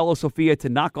Bella Sofia to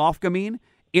knock off Gamine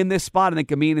in this spot. I think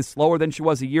Gamine is slower than she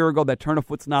was a year ago. That turn of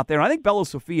foot's not there. And I think Bella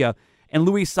Sofia and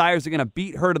Louise Sayers are going to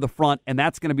beat her to the front, and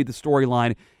that's going to be the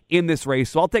storyline in this race.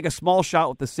 So I'll take a small shot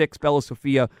with the 6, Bella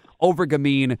Sofia, over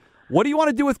Gamine. What do you want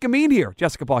to do with Gamine here,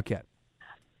 Jessica Paquette?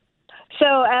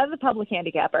 So as a public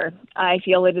handicapper, I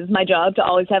feel it is my job to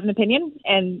always have an opinion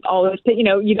and always,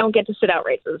 you don't get to sit out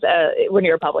races when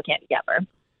you're a public handicapper.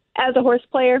 As a horse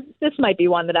player, this might be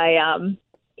one that I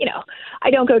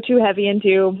don't go too heavy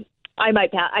into. I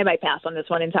might pass on this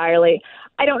one entirely.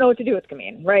 I don't know what to do with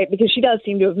Gamine, right? Because she does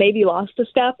seem to have maybe lost a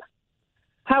step.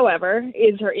 However,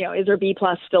 is her B+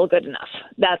 still good enough?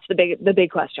 That's the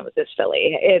big question with this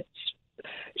filly.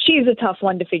 She's a tough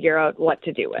one to figure out what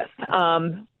to do with.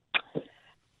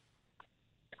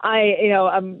 I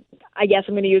guess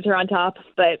I'm going to use her on top,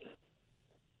 but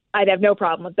I'd have no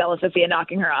problem with Bella Sofia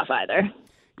knocking her off either.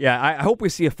 Yeah, I hope we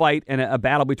see a fight and a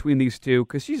battle between these two,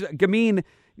 because Gamine.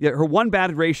 Her one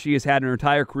bad race she has had in her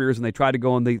entire career is when they tried to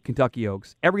go in the Kentucky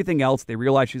Oaks. Everything else, they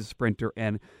realize she's a sprinter,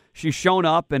 and she's shown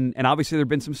up, and obviously there have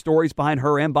been some stories behind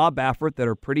her and Bob Baffert that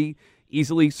are pretty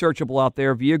easily searchable out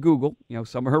there via Google,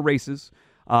 some of her races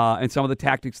and some of the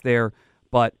tactics there.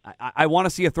 But I want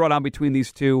to see a throwdown between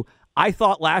these two. I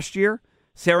thought last year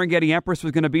Serengeti Empress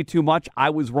was going to be too much. I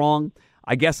was wrong.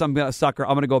 I guess I'm going to sucker.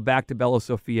 I'm going to go back to Bella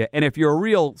Sofia. And if you're a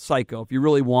real psycho, if you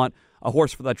really want a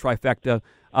horse for that trifecta,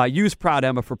 use Proud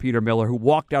Emma for Peter Miller, who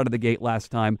walked out of the gate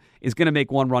last time, is going to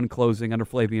make one run closing under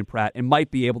Flavien Prat and might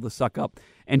be able to suck up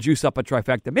and juice up a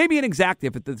trifecta. Maybe an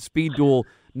exactive if the speed duel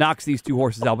knocks these two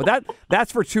horses out. But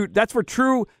that's for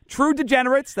true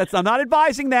degenerates. I'm not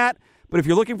advising that. But if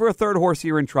you're looking for a third horse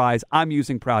here in tries, I'm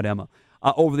using Proud Emma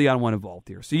over the Unwon Involved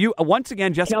here. So you once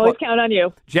again, Jessica, can always count on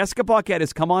you. Jessica Paquette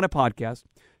has come on a podcast.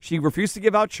 She refused to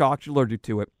give out chalk. She's allergic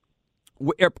to it.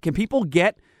 Can people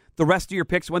get the rest of your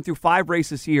picks? Went through 5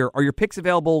 races here. Are your picks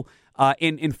available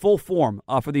in full form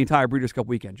for the entire Breeders' Cup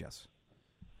weekend, Jess?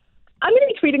 I'm going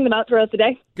to be tweeting them out throughout the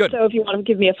day. Good. So if you want to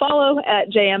give me a follow at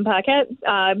JM Paquette,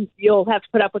 you'll have to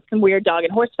put up with some weird dog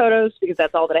and horse photos, because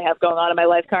that's all that I have going on in my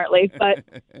life currently. But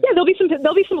yeah, there'll be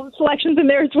some selections in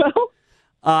there as well.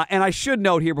 And I should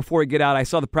note here before we get out, I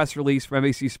saw the press release from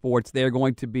NBC Sports. They're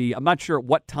going to be, I'm not sure at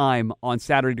what time on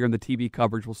Saturday during the TV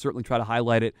coverage. We'll certainly try to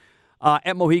highlight it.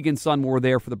 At Mohegan Sun, we're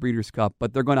there for the Breeders' Cup,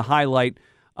 but they're going to highlight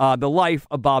the life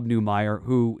of Bob Newmeyer,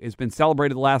 who has been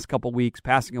celebrated the last couple weeks,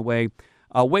 passing away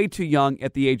way too young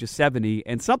at the age of 70.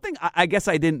 And something I guess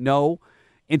I didn't know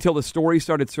until the story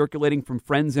started circulating from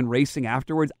friends in racing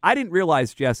afterwards. I didn't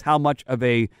realize, Jess, how much of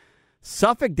a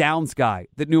Suffolk Downs guy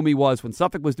that Newmy was when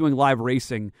Suffolk was doing live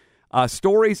racing.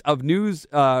 Stories of news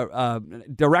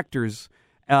directors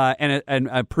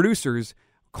and producers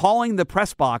calling the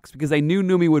press box because they knew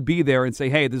Newmy would be there and say,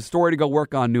 hey, there's a story to go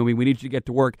work on, Newmy. We need you to get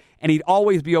to work. And he'd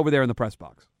always be over there in the press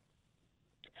box.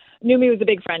 Newmy was a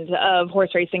big friend of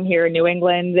horse racing here in New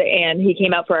England, and he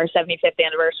came out for our 75th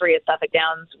anniversary at Suffolk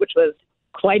Downs, which was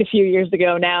quite a few years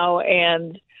ago now,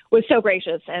 and was so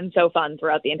gracious and so fun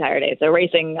throughout the entire day. So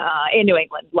racing in New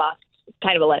England lost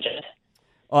kind of a legend.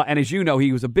 And as you know,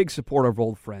 he was a big supporter of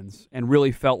Old Friends and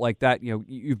really felt like that.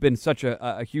 You've been such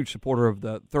a huge supporter of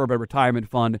the Thoroughbred Retirement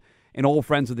Fund and Old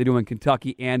Friends that they do in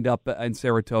Kentucky and up in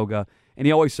Saratoga. And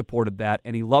he always supported that.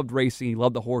 And he loved racing. He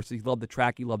loved the horses. He loved the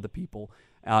track. He loved the people.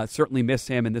 Certainly miss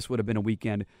him, and this would have been a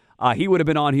weekend. He would have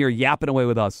been on here yapping away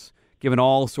with us, giving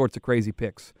all sorts of crazy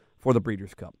picks for the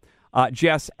Breeders' Cup.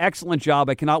 Jess, excellent job.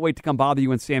 I cannot wait to come bother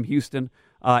you and Sam Houston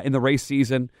in the race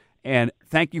season. And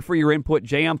thank you for your input.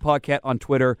 JM Paquette on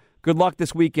Twitter. Good luck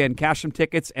this weekend. Cash some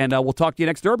tickets, and we'll talk to you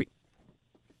next Derby.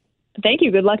 Thank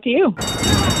you. Good luck to you.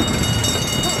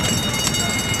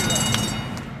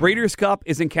 Breeders' Cup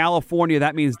is in California.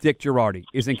 That means Dick Girardi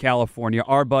is in California.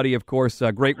 Our buddy, of course,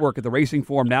 great work at the Racing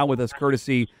Forum, now with us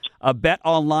courtesy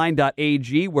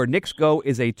betonline.ag, where Knicks Go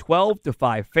is a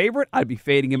 12-5 favorite. I'd be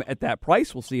fading him at that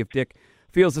price. We'll see if Dick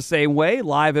feels the same way.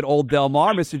 Live at Old Del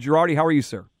Mar. Mr. Girardi, how are you,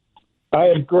 sir? I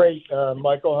am great,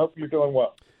 Michael. I hope you're doing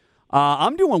well.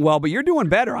 I'm doing well, but you're doing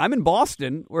better. I'm in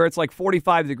Boston, where it's like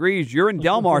 45 degrees. You're in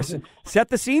Del Mar. Set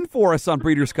the scene for us on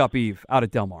Breeders' Cup Eve out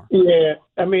at Del Mar. Yeah,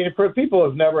 I mean, for people who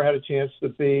have never had a chance to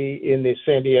be in the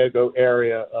San Diego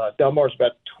area, Del Mar is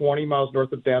about 20 miles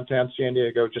north of downtown San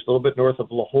Diego, just a little bit north of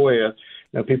La Jolla. You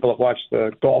know, people have watched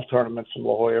the golf tournaments in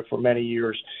La Jolla for many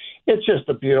years. It's just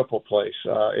a beautiful place.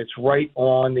 It's right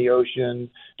on the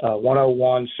ocean.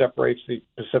 101 separates the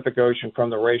Pacific Ocean from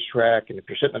the racetrack, and if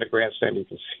you're sitting in the grandstand, you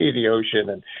can see the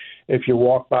ocean. And if you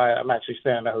walk by, I'm actually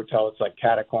staying in a hotel. It's like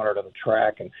cat-a-corner to the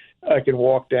track, and I can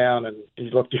walk down, and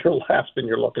you look to your left, and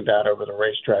you're looking down over the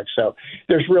racetrack. So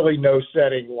there's really no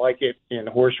setting like it in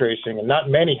horse racing, and not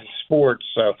many in sports.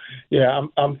 So yeah,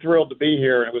 I'm thrilled to be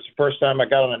here. And it was the first time I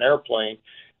got on an airplane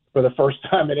for the first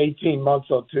time in 18 months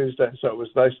on Tuesday, so it was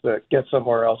nice to get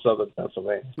somewhere else other than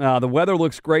Pennsylvania. The weather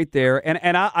looks great there,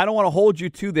 and I don't want to hold you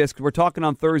to this because we're talking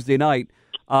on Thursday night,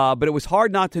 but it was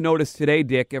hard not to notice today,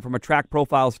 Dick, from a track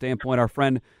profile standpoint. Our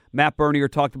friend Matt Bernier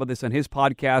talked about this on his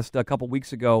podcast a couple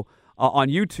weeks ago on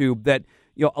YouTube, that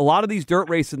a lot of these dirt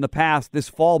races in the past, this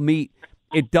fall meet,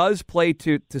 it does play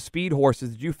to speed horses.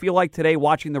 Did you feel like today,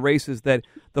 watching the races, that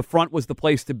the front was the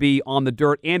place to be on the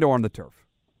dirt and or on the turf?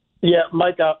 Yeah,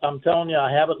 Mike, I'm telling you,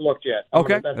 I haven't looked yet.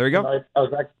 Okay, there you go.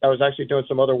 I was actually doing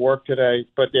some other work today,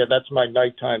 but yeah, that's my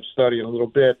nighttime study in a little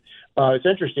bit. It's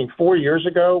interesting. 4 years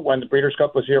ago, when the Breeders'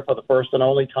 Cup was here for the first and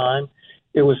only time,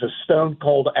 it was a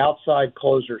stone-cold outside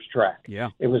closers track. Yeah.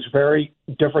 It was very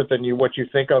different than what you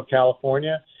think of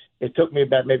California. It took me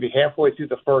about maybe halfway through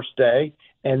the first day,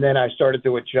 and then I started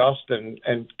to adjust and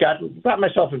got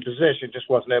myself in position, just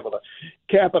wasn't able to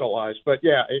capitalize. But,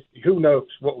 yeah, who knows?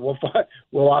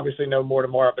 We'll obviously know more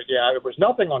tomorrow. But, yeah, there was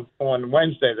nothing on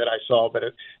Wednesday that I saw, but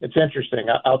it's interesting.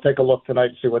 I'll take a look tonight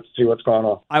and see what's going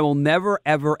on. I will never,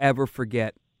 ever, ever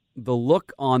forget the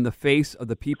look on the face of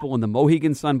the people in the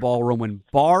Mohegan Sun Ballroom when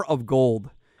Bar of Gold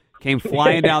came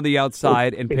flying down the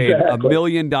outside and paid $1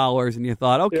 million, and you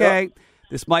thought, okay,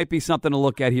 this might be something to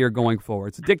look at here going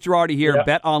forward. So Dick Girardi here,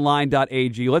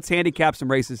 betonline.ag. Let's handicap some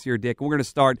races here, Dick. We're going to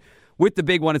start with the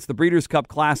big one. It's the Breeders' Cup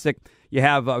Classic. You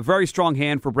have a very strong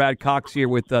hand for Brad Cox here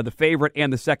with the favorite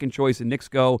and the second choice in Knicks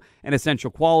Go and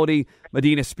Essential Quality.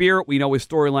 Medina Spirit, we know his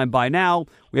storyline by now.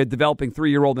 We had developing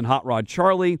 3-year-old in Hot Rod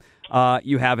Charlie.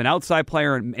 You have an outside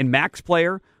player and Max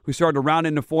player who started to round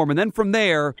into form. And then from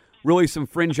there, really some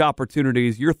fringe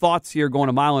opportunities. Your thoughts here going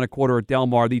a mile and a quarter at Del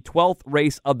Mar, the 12th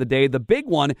race of the day, the big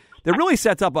one that really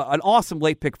sets up an awesome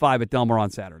late pick 5 at Del Mar on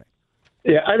Saturday.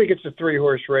 Yeah, I think it's a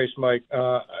 3-horse race, Mike.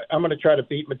 I'm going to try to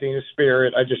beat Medina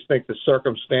Spirit. I just think the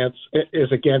circumstance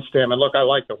is against him. And look, I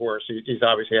like the horse. He's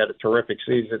obviously had a terrific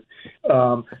season.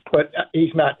 But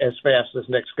he's not as fast as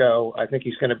Knicks Go. I think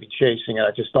he's going to be chasing it.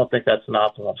 I just don't think that's an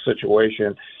optimal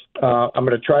situation. I'm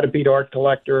going to try to beat Art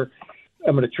Collector.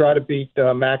 I'm going to try to beat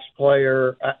Max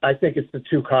Player. I think it's the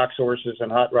 2 Cox horses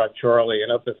and Hot Rod Charlie.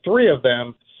 And of the 3 of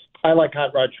them, I like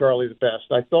Hot Rod Charlie the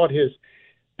best. I thought his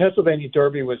Pennsylvania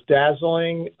Derby was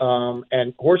dazzling,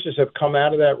 and horses have come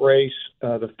out of that race.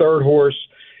 The 3rd horse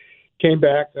came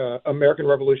back, American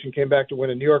Revolution came back to win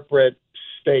a New York bred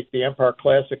stake, the Empire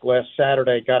Classic last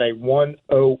Saturday, got a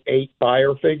 108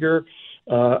 buyer figure.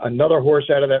 Another horse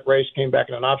out of that race came back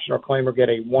in an optional claimer, get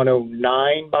a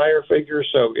 109 buyer figure.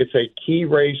 So it's a key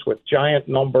race with giant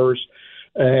numbers.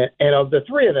 And of the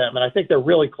 3 of them, and I think they're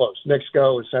really close, Knicks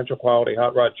Go, Essential Quality,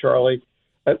 Hot Rod Charlie.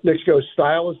 Knicks Go's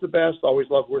style is the best. Always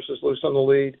love horses loose on the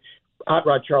lead. Hot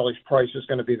Rod Charlie's price is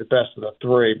going to be the best of the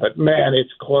 3. But, man, it's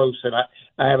close, and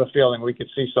I have a feeling we could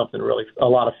see something really a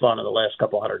lot of fun in the last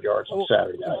couple 100 yards on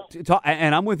Saturday night.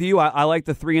 And I'm with you. I like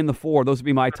the 3 and the 4. Those would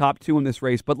be my top 2 in this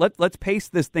race. But let's pace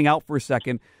this thing out for a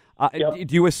second. Do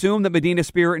you assume that Medina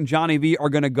Spirit and Johnny V are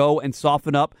going to go and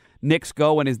sophen up Knicks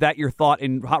Go? And is that your thought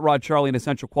in Hot Rod Charlie and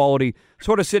Essential Quality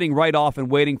sort of sitting right off and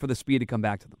waiting for the speed to come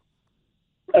back to them?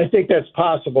 I think that's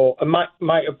possible.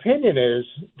 My opinion is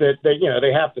that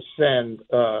they have to send.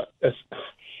 I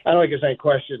don't think there's any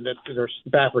question that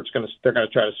Baffert's they're going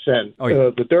to try to send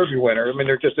the Derby winner. I mean,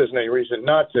 there just isn't any reason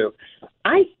not to.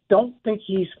 I don't think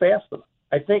he's fast enough.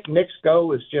 I think Knicks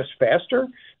Go is just faster.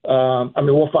 I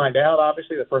mean, we'll find out.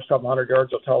 Obviously, the first couple 100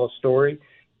 yards will tell a story.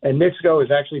 And Knicks Go is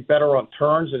actually better on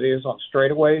turns than it is on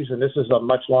straightaways, and this is a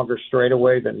much longer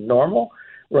straightaway than normal,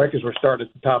 right? Because we're starting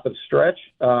at the top of the stretch.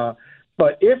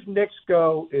 But if Knicks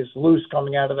Go is loose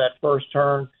coming out of that first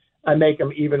turn, I make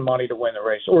him even money to win the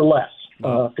race or less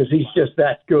because he's just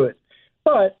that good.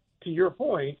 But to your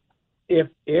point,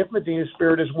 if Medina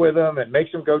Spirit is with him and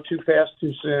makes him go too fast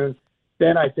too soon,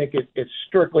 then I think it's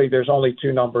strictly there's only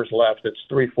two numbers left. It's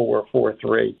 3-4 or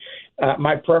 4-3.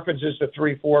 My preference is the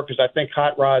 3-4 because I think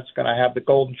Hot Rod's going to have the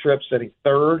Golden Trip sitting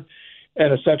third,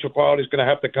 and Essential Quality is going to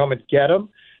have to come and get him.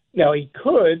 Now he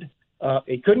couldn't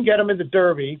get him in the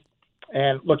Derby,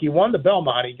 and look, he won the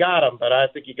Belmont. He got him, but I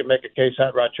think you can make a case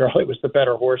Hot Rod Charlie was the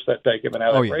better horse that day, given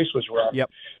how that race was run. Yep.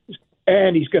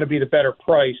 And he's going to be the better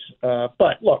price.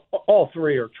 But look, all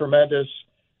three are tremendous.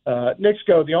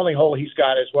 Nixco, the only hole he's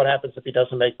got is what happens if he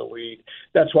doesn't make the lead.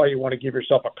 That's why you want to give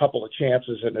yourself a couple of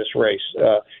chances in this race,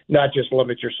 not just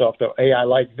limit yourself to, hey, I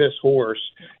like this horse.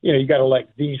 You got to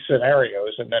like these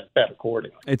scenarios and then bet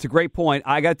accordingly. It's a great point.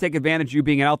 I got to take advantage of you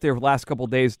being out there for the last couple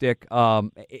of days, Dick.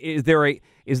 Is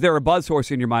there a buzz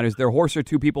horse in your mind? Is there a horse or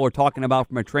two people are talking about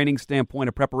from a training standpoint,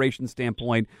 a preparation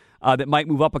standpoint, that might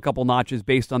move up a couple notches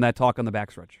based on that talk on the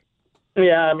backstretch?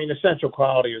 Yeah, I mean, Essential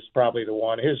Quality is probably the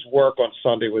one. His work on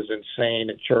Sunday was insane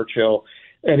at Churchill,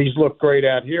 and he's looked great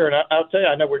out here. And I'll tell you,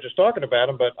 I know we're just talking about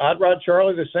him, but Hot Rod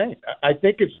Charlie the same. I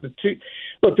think it's the two.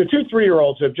 Look, the 2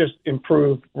 3-year-olds have just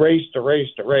improved race to race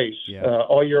to race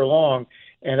all year long,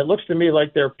 and it looks to me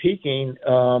like they're peaking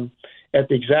at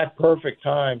the exact perfect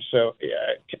time. So,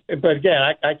 but again,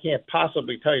 I can't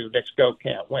possibly tell you Nixco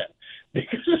can't win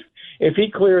because if he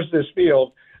clears this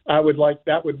field, I would like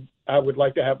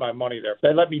to have my money there. If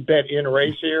they let me bet in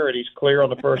race here and he's clear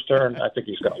on the first turn, I think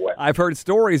he's going to win. I've heard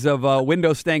stories of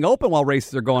windows staying open while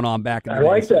races are going on back in the day. I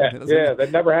like that. Yeah,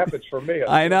 that never happens for me.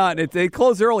 I know. They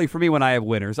close early for me when I have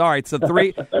winners. All right, so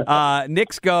 3.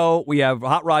 Nixco, we have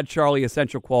Hot Rod Charlie,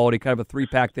 Essential Quality, kind of a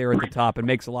 3-pack there at the top. It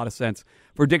makes a lot of sense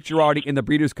for Dick Girardi in the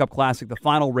Breeders' Cup Classic, the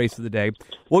final race of the day.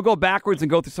 We'll go backwards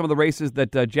and go through some of the races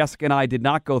that Jessica and I did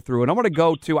not go through. And I'm going to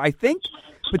go to, I think,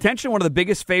 potentially one of the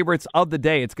biggest favorites of the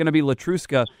day. It's going to be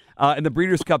Latruska in the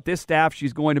Breeders' Cup Distaff.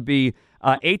 She's going to be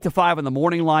 8-5 on the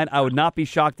morning line. I would not be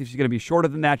shocked if she's going to be shorter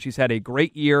than that. She's had a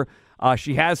great year.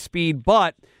 She has speed,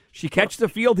 but she catches the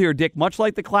field here, Dick, much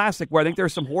like the Classic, where I think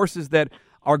there's some horses that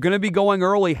are going to be going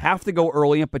early, have to go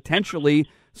early, and potentially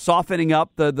softening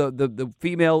up the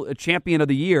female champion of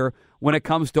the year when it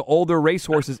comes to older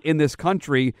racehorses in this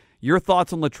country. Your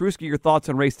thoughts on Latruska, your thoughts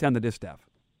on race 10, the Distaff?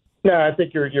 No, I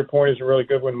think your point is a really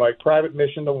good one, Mike. Private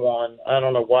Mission to 1. I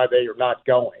don't know why they are not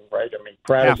going, right? I mean,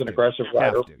 Pratt is an aggressive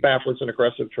rider. Baffert's an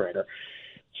aggressive trainer.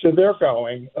 So they're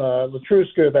going.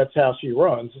 Latruska, that's how she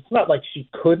runs. It's not like she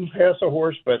couldn't pass a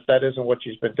horse, but that isn't what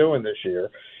she's been doing this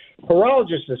year.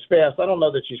 Horologist is fast. I don't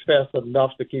know that she's fast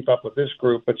enough to keep up with this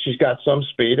group, but she's got some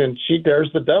speed, and she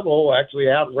dares the devil. Actually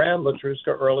outran Latruska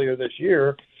earlier this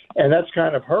year, and that's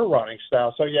kind of her running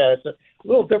style. So, yeah, it's a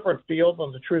little different field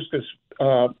than Latruska's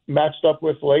matched up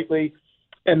with lately.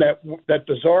 And that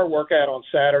bizarre workout on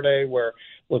Saturday where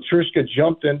Latruska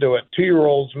jumped into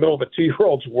middle of a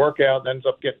 2-year-old's workout and ends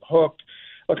up getting hooked.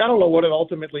 Look, I don't know what it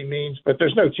ultimately means, but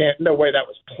there's no way that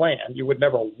was planned. You would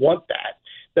never want that.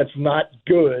 That's not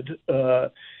good.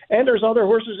 And there's other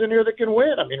horses in here that can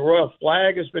win. I mean, Royal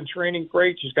Flag has been training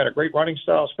great. She's got a great running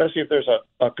style, especially if there's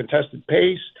a contested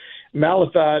pace.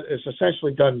 Malathot has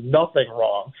essentially done nothing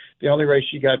wrong. The only race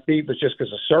she got beat was just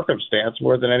because of circumstance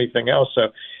more than anything else. So,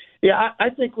 yeah, I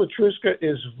think Latruska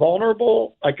is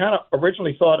vulnerable. I kind of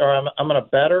originally thought, I'm going to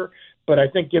bet her, but I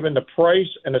think given the price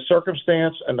and the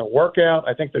circumstance and the workout,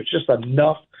 I think there's just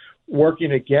enough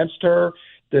working against her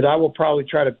that I will probably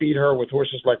try to beat her with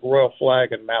horses like Royal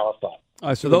Flag and Malathot.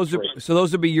 So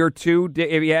those would be your two.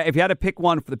 If you had to pick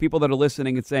one for the people that are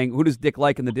listening and saying, who does Dick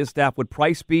like in the Distaff, would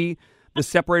price be the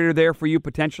separator there for you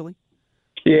potentially?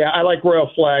 Yeah, I like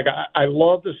Royal Flag. I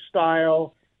love the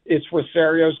style. It's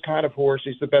Rosario's kind of horse.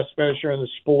 He's the best finisher in the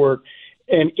sport.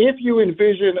 And if you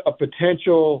envision a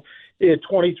potential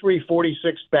 23-46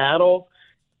 battle,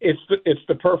 it's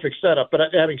the perfect setup. But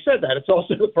having said that, it's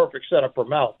also the perfect setup for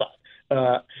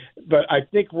Malathot. But I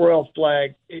think Royal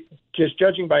Flag, just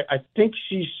judging by, I think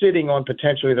she's sitting on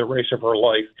potentially the race of her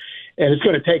life. And it's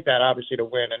going to take that, obviously, to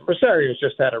win. And Rosario's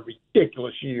just had a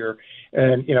ridiculous year.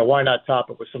 And, why not top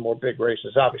it with some more big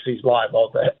races? Obviously, he's live all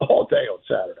day on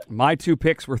Saturday. My two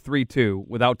picks were 3-2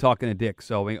 without talking to Dick.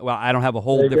 So, I don't have a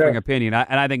whole different opinion.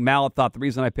 And I think Malathot, the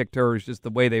reason I picked her is just the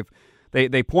way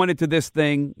they pointed to this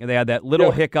thing. And they had that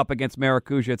little hiccup against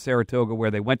Maracuja at Saratoga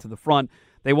where they went to the front.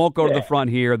 They won't go to the front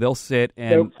here. They'll sit.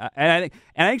 And I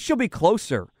think she'll be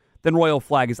closer than Royal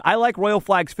Flag is. I like Royal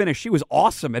Flag's finish. She was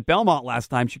awesome at Belmont last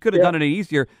time. She could have done it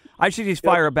easier. I should just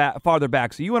fire farther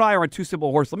back. So you and I are on two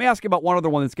simple horses. Let me ask you about one other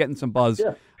one that's getting some buzz.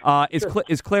 Is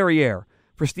Clairiere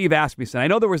for Steve Asmussen. I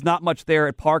know there was not much there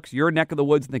at Parks, your neck of the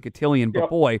woods in the Cotillion, but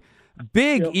boy,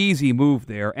 big, easy move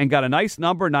there and got a nice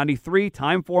number, 93.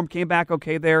 Time form came back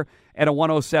okay there at a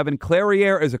 107.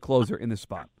 Clairiere is a closer in this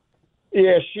spot.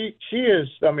 Yeah, she is,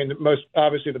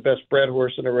 obviously the best bred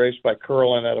horse in the race by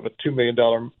Curlin out of a $2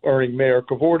 million earning mare,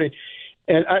 Cavorti.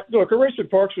 And her race at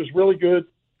Parks was really good,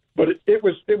 but it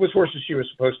was horses she was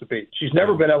supposed to beat. She's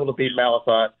never been able to beat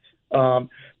Malathaat.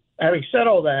 Having said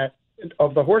all that,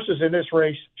 of the horses in this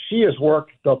race, she has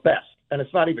worked the best, and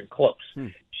it's not even close.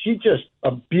 She just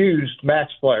abused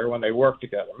Max Player when they worked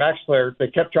together. Max Player, they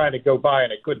kept trying to go by,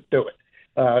 and they couldn't do it.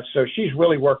 So she's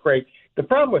really worked great. The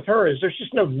problem with her is there's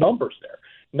just no numbers there.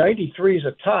 93 is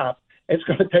a top. It's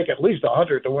going to take at least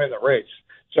 100 to win the race.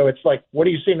 So it's like, what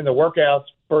have you seen in the workouts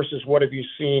versus what have you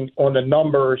seen on the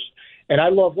numbers? And I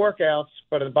love workouts,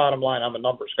 but at the bottom line, I'm a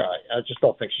numbers guy. I just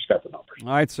don't think she's got the numbers. All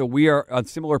right, so we are on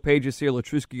similar pages here.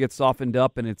 Latruska gets softened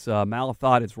up, and it's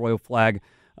Malathaat, it's Royal Flag,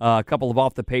 a couple of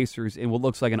off the pacers, and what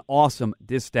looks like an awesome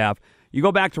distaff. You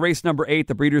go back to race number 8,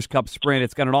 the Breeders' Cup Sprint.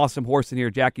 It's got an awesome horse in here,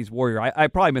 Jackie's Warrior. I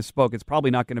probably misspoke. It's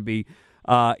probably not going to be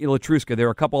Latruska. There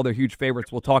are a couple other huge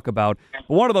favorites we'll talk about.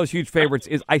 But one of those huge favorites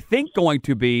is, I think, going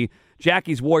to be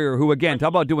Jackie's Warrior, who, again, talk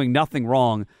about doing nothing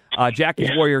wrong.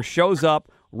 Jackie's Warrior shows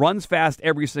up, runs fast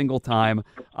every single time,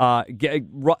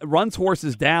 runs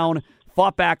horses down,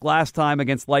 fought back last time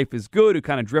against Life is Good, who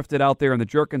kind of drifted out there in the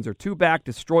Jerkins or two back,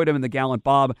 destroyed him in the Gallant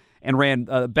Bob, and ran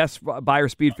best buyer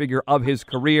speed figure of his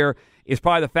career. Is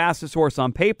probably the fastest horse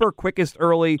on paper, quickest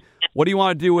early. What do you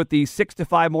want to do with the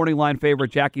 6-5 morning line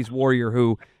favorite, Jackie's Warrior,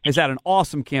 who has had an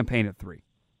awesome campaign at 3?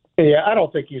 Yeah, I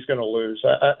don't think he's going to lose.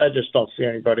 I just don't see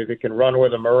anybody that can run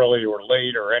with him early or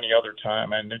late or any other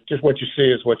time. And just what you see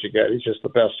is what you get. He's just the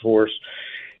best horse.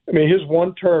 I mean, his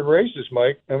one-turn races,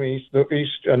 Mike, he's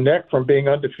a neck from being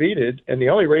undefeated. And the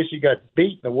only race he got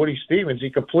beat, the Woody Stevens,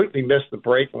 he completely missed the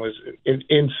break and was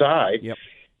inside. Yep.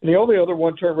 And the only other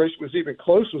one-turn race that was even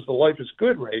close was the Life is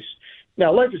Good race.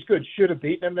 Now, Life is Good should have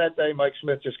beaten him that day. Mike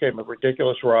Smith just gave him a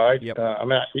ridiculous ride. Yep.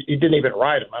 He didn't even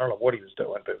ride him. I don't know what he was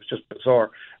doing, but it was just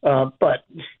bizarre. But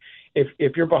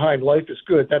if you're behind Life is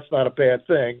Good, that's not a bad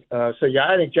thing. I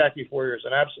think Jackie's Warrior is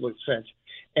an absolute cinch.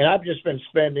 And I've just been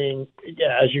spending,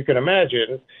 as you can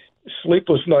imagine,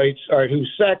 sleepless nights. All right,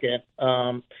 who's second?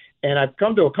 And I've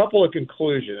come to a couple of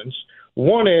conclusions.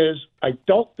 One is I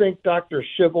don't think Dr.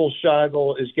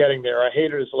 Scheibel is getting there. I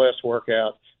hated his last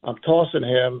workout. I'm tossing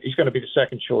him. He's going to be the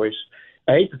second choice.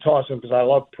 I hate to toss him because I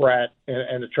love Pratt,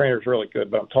 and the trainer's really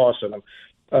good, but I'm tossing him.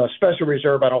 Special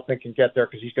Reserve I don't think can get there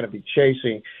because he's going to be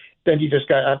chasing. Then you just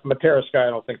got Matera Sky I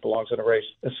don't think belongs in a race.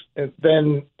 And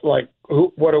then,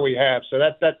 what do we have? So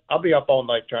that I'll be up all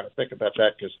night trying to think about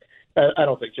that because I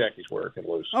don't think Jackie's Warrior can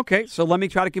lose. Okay, so let me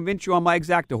try to convince you on my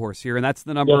exacta horse here, and that's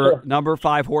the number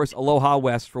 5 horse, Aloha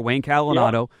West, for Wayne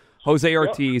Calinato. Yep. Jose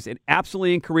Ortiz,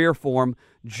 absolutely in career form,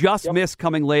 just missed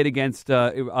coming late against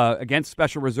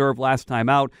Special Reserve last time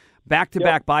out.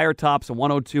 Back-to-back buyer tops, a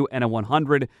 102 and a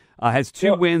 100. Has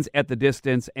 2 wins at the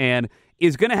distance and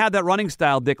is going to have that running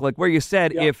style, Dick, like where you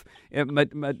said if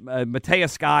Mattea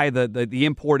Sky, the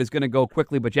import, is going to go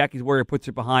quickly, but Jackie's Warrior puts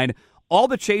it behind. All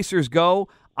the chasers go.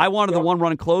 I wanted the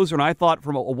one-run closer, and I thought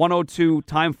from a 102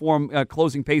 time form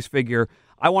closing pace figure,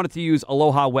 I wanted to use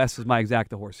Aloha West as my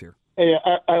exacta horse here. Yeah,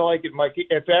 I like it, Mike.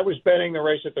 If I was betting the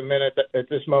race at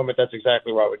this moment, that's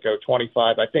exactly where I would go,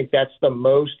 25. I think that's the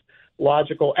most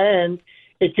logical, and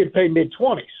it could pay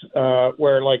mid-20s,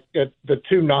 where like the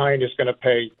 2.9 is going to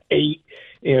pay 8.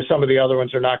 Some of the other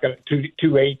ones are not going to,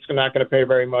 2.8s are not going to pay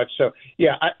very much. So,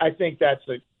 yeah, I think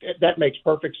that makes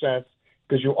perfect sense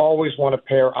because you always want to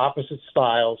pair opposite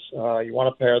styles. You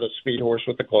want to pair the speed horse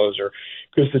with the closer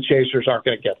because the chasers aren't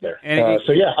going to get there.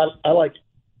 I like it.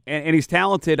 And he's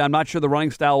talented. I'm not sure the running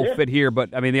style will fit here,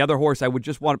 but, the other horse I would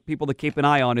just want people to keep an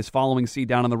eye on is Following Sea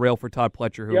down on the rail for Todd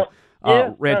Pletcher, who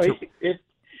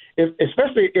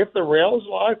especially if the rail is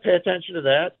live, pay attention to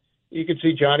that. You can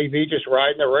see Johnny V just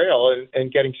riding the rail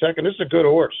and getting second. This is a good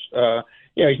horse.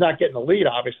 He's not getting the lead,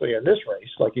 obviously, in this race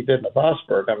like he did in the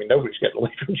Vosburg. Nobody's getting the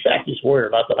lead from Jackie's Warrior,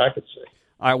 not that I could see.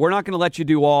 All right, we're not going to let you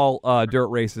do all dirt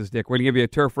races, Dick. We're going to give you a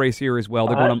turf race here as well.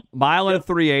 They're going a mile and a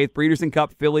 3/8, Breeders' and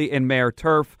Cup, Filly and Mare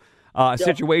Turf. A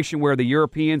situation where the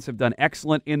Europeans have done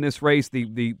excellent in this race.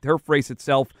 The turf race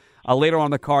itself, later on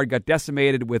the card, got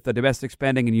decimated with the domestic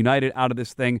spending and United out of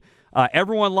this thing.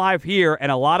 Everyone live here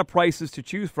and a lot of prices to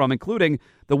choose from, including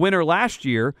the winner last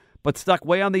year, but stuck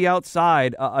way on the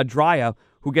outside, Adraya,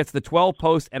 who gets the 12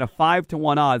 post and a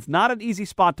 5-1 odds. Not an easy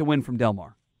spot to win from Del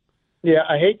Mar. Yeah,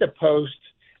 I hate the post.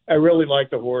 I really like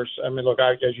the horse. As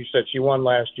you said, she won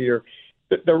last year.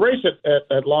 The race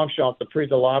at Longchamp, the Prix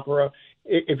de l'Opera,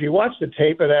 if you watch the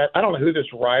tape of that, I don't know who this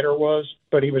rider was,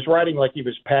 but he was riding like he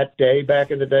was Pat Day back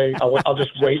in the day. I'll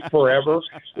just wait forever,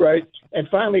 right? And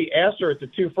finally asked her at the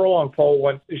 2 furlong pole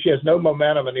when she has no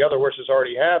momentum and the other horses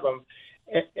already have them.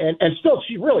 And still,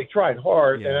 she really tried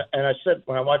hard. Yeah. And I said,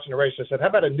 when I'm watching the race, I said, how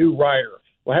about a new rider?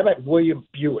 Well, how about William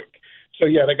Buick? So,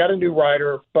 yeah, they got a new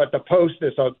rider, but the post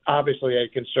is obviously a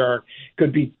concern.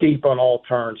 Could be deep on all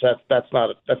turns. That's not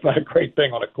a great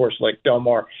thing on a course like Del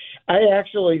Mar. I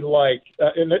actually like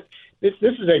and this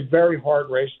is a very hard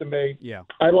race to me. Yeah,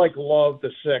 I love the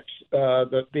 6,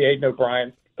 the Aidan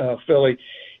O'Brien filly.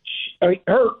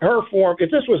 Her form.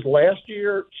 If this was last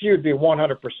year, she would be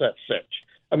 100% cinch.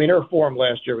 I mean, her form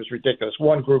last year was ridiculous.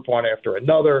 One Group 1 after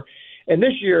another, and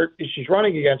this year she's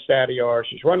running against Adyar.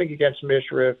 She's running against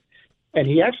Mishriff. And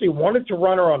he actually wanted to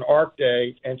run her on Arc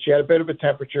Day, and she had a bit of a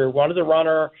temperature, wanted to run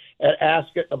her at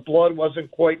Ascot. The blood wasn't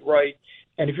quite right.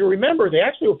 And if you remember, they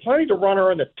actually were planning to run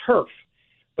her on the turf,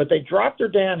 but they dropped her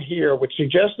down here, which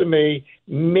suggests to me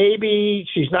maybe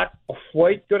she's not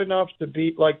quite good enough to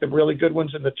beat like the really good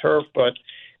ones in the turf, but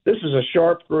this is a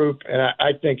sharp group, and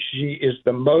I think she is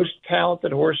the most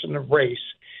talented horse in the race.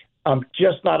 I'm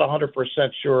just not 100%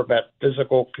 sure about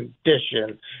physical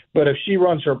condition, but if she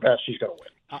runs her best, she's going to win.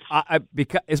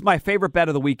 Because it's my favorite bet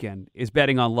of the weekend is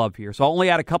betting on Love here. So I'll only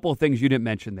add a couple of things you didn't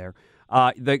mention there.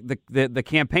 The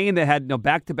campaign that had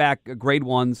back-to-back grade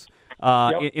 1s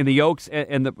in the Oaks,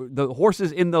 and the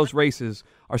horses in those races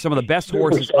are some of the best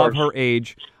horses of her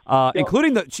age,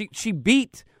 including she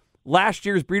beat last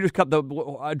year's Breeders' Cup, the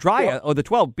Drya, or the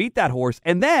 12, beat that horse,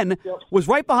 and then was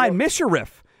right behind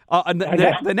Mishriff.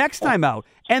 The next time out.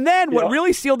 And then what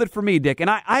really sealed it for me, Dick, and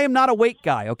I am not a weight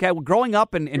guy, okay? Well, growing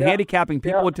up and handicapping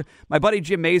people, my buddy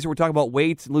Jim Mazer were talking about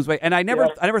weights and lose weight, and I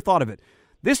never thought of it.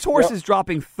 This horse is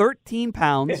dropping 13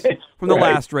 pounds from the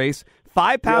last race,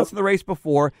 5 pounds from the race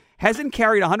before, hasn't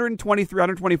carried 123,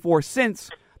 124 since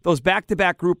those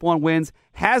back-to-back Group 1 wins,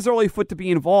 has early foot to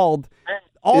be involved.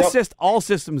 All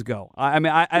systems go. I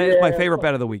mean, it's my favorite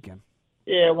bet of the weekend.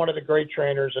 Yeah, one of the great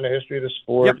trainers in the history of the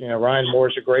sport. Yep. Ryan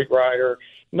Moore's a great rider.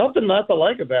 Nothing not to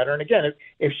like about her. And again,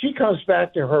 if she comes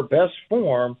back to her best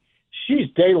form, she's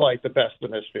daylight the best in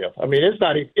this field. I mean, it's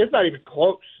not even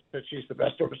close that she's the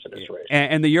best horse in this race.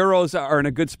 And the Euros are in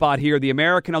a good spot here. The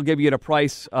American, I'll give you at a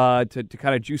price to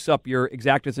kind of juice up your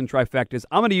exactas and trifectas.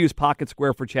 I'm going to use Pocket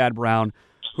Square for Chad Brown,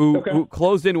 who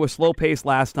closed into a slow pace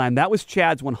last time. That was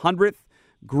Chad's 100th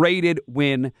graded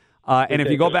win. And if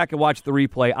you go back and watch the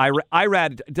replay,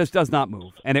 Irad just does not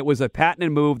move. And it was a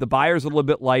patented move. The Buyer's a little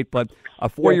bit light, but a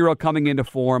 4-year-old coming into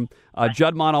form.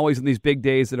 Judmont always in these big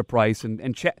days at a price.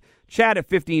 And Chad at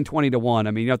 15, 20 to 1.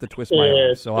 I mean, you have to twist my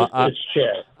arm. So it's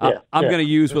Chad. I'm going to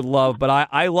use with Love. But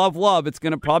I love Love. It's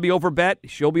going to probably be overbet.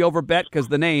 She'll be overbet because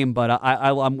the name. But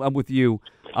I'm with you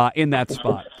in that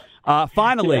spot.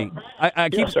 Finally, I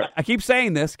keep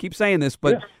saying this,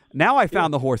 but... Yeah. Now I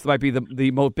found the horse that might be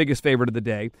the most biggest favorite of the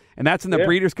day, and that's in the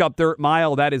Breeders' Cup Dirt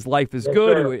Mile. That is Life is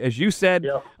Good, who, as you said,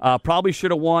 probably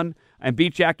should have won and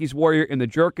beat Jackie's Warrior in the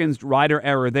Jerkins rider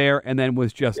error there, and then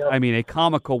was just, a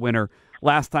comical winner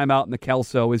last time out in the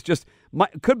Kelso. Is just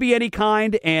could be any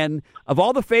kind, and of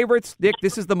all the favorites, Dick,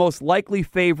 this is the most likely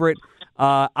favorite.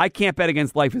 I can't bet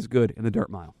against Life is Good in the Dirt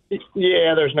Mile.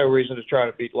 Yeah, there's no reason to try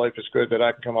to beat Life is Good that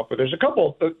I can come up with. There's a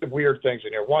couple of weird things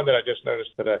in here. One that I just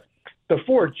noticed today. The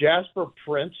 4 Jasper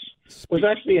Prince was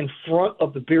actually in front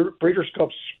of the Breeders' Cup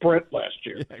Sprint last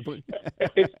year.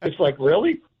 It's like,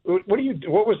 really? What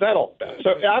was that all about? So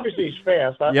obviously he's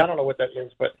fast. I don't know what that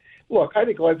means, but look, I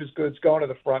think Life is Good's going to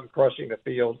the front and crushing the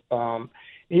field.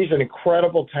 He's an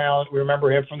incredible talent. We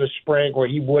remember him from the spring where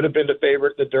he would have been the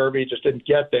favorite in the Derby, just didn't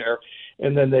get there.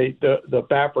 And then the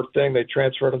Baffert thing, they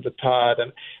transferred him to Todd.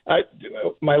 And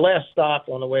my last stop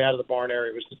on the way out of the barn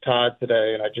area was to Todd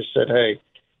today, and I just said, hey,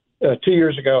 2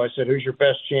 years ago, I said, who's your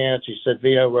best chance? He said,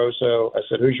 Vino Rosso. I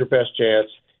said, who's your best chance?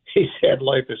 He said,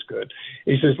 Life is Good.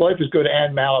 He says, Life is Good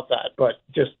and Malathaat, but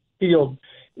just field.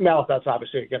 Malathaat's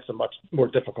obviously against a much more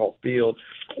difficult field.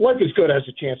 Life is Good has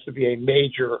a chance to be a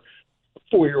major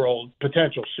 4-year-old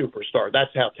potential superstar.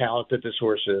 That's how talented this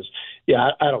horse is.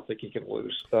 Yeah, I don't think he can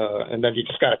lose. And then you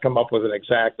just got to come up with an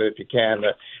exacta if you can.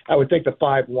 I would think the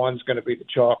 5-1 is going to be the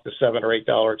chalk. The $7 or $8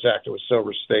 exacta with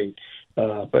Silver State.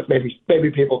 But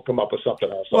maybe people come up with something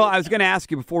else. Well, I was going to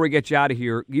ask you before we get you out of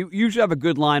here. You usually have a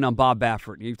good line on Bob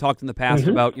Baffert. You've talked in the past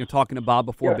about talking to Bob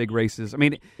before big races. I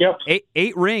mean,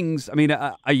 8 rings. I mean,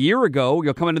 a year ago,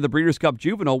 coming into the Breeders' Cup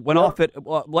Juvenile, went off at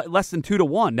less than 2 to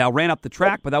 1. Now ran up the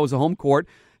track, but that was a home court.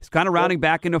 He's kind of rounding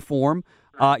back into form.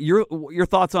 Your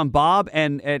thoughts on Bob,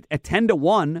 and at 10 to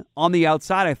 1 on the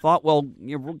outside, I thought, well,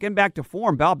 we're getting back to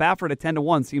form. Bob Baffert at 10 to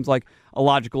 1 seems like a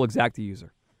logical exacta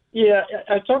user. Yeah,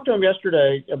 I talked to him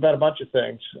yesterday about a bunch of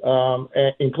things,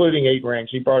 including 8 rings.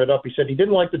 He brought it up. He said he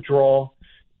didn't like the draw.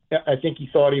 I think he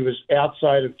thought he was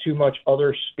outside of too much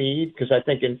other speed because I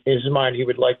think in his mind he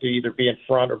would like to either be in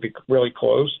front or be really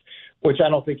close, which I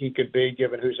don't think he could be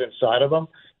given who's inside of him.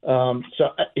 So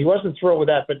he wasn't thrilled with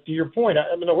that. But to your point,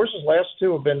 I mean, the horse's last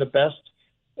 2 have been the best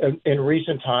in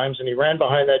recent times, and he ran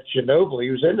behind that Ginobili,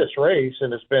 who's in this race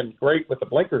and has been great with the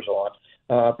blinkers on.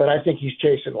 But I think he's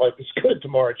chasing like it's good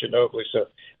tomorrow at Ginobili,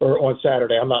 or on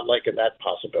Saturday. I'm not liking that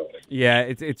possibility. Yeah,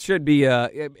 it should be.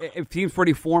 It seems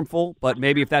pretty formful, but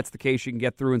maybe if that's the case, you can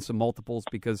get through in some multiples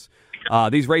because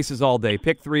these races all day,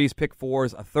 pick 3s, pick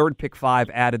 4s, a third pick 5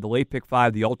 added, the late pick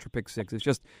 5, the ultra pick 6. It's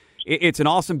just it's an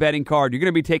awesome betting card. You're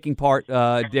going to be taking part,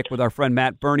 Dick, with our friend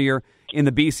Matt Bernier in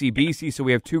the BCBC, so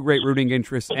we have 2 great rooting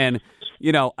interests. And,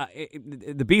 you know,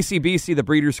 the BCBC, the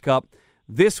Breeders' Cup,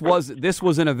 this was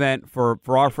an event for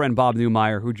our friend Bob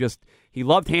Newmeyer, who he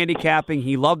loved handicapping,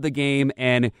 he loved the game,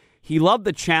 and he loved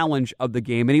the challenge of the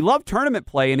game, and he loved tournament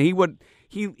play, and he would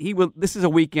this is a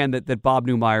weekend that Bob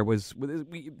Newmeyer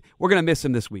we're going to miss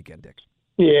him this weekend, Dick.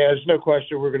 Yeah, there's no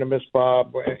question we're going to miss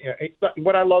Bob.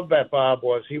 What I loved about Bob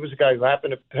was he was a guy who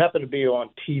happened to be on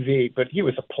TV, but he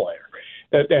was a player.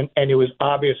 And it was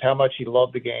obvious how much he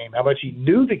loved the game, how much he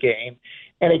knew the game,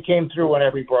 and it came through on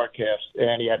every broadcast.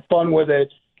 And he had fun with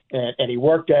it, and he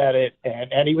worked at it,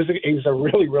 and he was a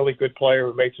really, really good player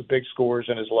who made some big scores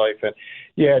in his life. And,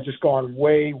 yeah, just gone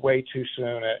way, way too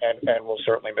soon, and we'll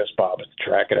certainly miss Bob at the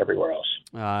track and everywhere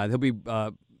else. He'll be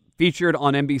featured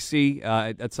on NBC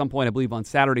at some point, I believe, on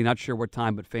Saturday. Not sure what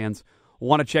time, but fans will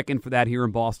want to check in for that here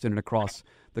in Boston and across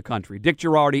the country. Dick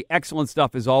Girardi, excellent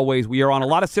stuff as always. We are on a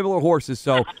lot of similar horses,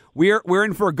 so we're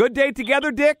in for a good day together,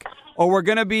 Dick, or we're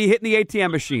going to be hitting the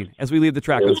ATM machine as we leave the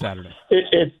track on Saturday.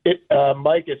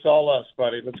 Mike, it's all us,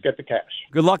 buddy. Let's get the cash.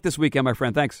 Good luck this weekend, my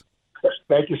friend. Thanks.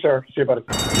 Thank you, sir. See you, buddy.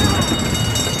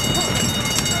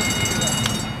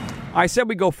 I said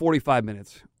we go 45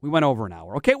 minutes. We went over an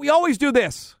hour. Okay, we always do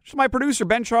this. Just my producer,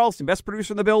 Ben Charleston, best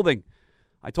producer in the building.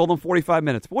 I told him 45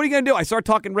 minutes. But what are you going to do? I start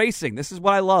talking racing. This is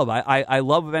what I love. I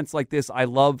love events like this. I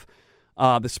love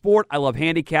the sport. I love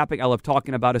handicapping. I love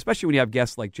talking about it, especially when you have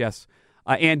guests like Jess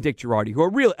and Dick Girardi, who are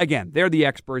really, again, they're the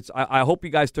experts. I hope you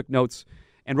guys took notes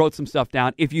and wrote some stuff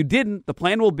down. If you didn't, the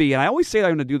plan will be, and I always say I'm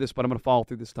going to do this, but I'm going to follow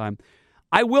through this time.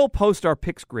 I will post our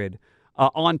picks grid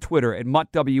on Twitter at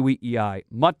MuttWEEI.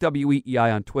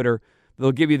 MuttWEEI on Twitter.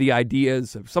 They'll give you the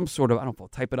ideas of some sort of, I don't know if I'll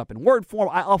type it up in word form.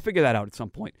 I'll figure that out at some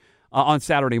point on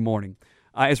Saturday morning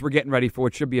as we're getting ready for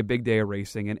what should be a big day of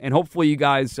racing. And hopefully you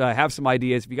guys have some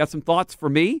ideas. If you got some thoughts for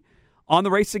me on the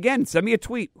race again, send me a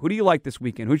tweet. Who do you like this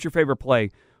weekend? Who's your favorite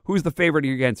play? Who's the favorite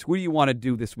against? Who do you want to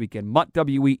do this weekend?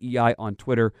 MuttWEEI on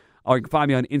Twitter. Or you can find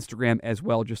me on Instagram as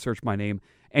well. Just search my name,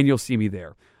 and you'll see me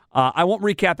there. I won't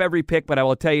recap every pick, but I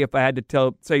will tell you if I had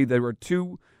to say there were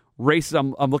 2 races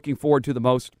I'm looking forward to the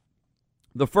most.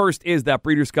 The first is that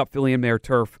Breeders' Cup Filly and Mare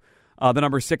Turf. The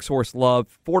number 6 horse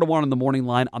Love, 4-1 on the morning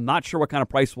line. I'm not sure what kind of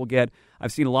price we'll get.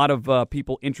 I've seen a lot of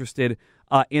people interested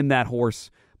in that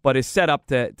horse, but is set up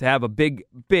to have a big,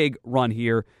 big run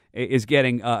here. Is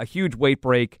getting a huge weight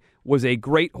break. Was a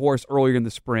great horse earlier in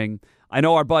the spring. I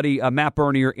know our buddy Matt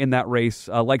Bernier in that race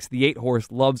likes the 8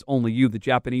 horse Loves Only You, the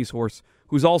Japanese horse,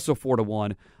 who's also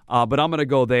 4-1. But I'm going to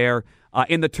go there.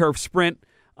 In the Turf Sprint,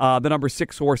 the number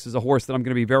 6 horse is a horse that I'm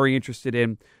going to be very interested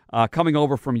in. Coming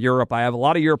over from Europe, I have a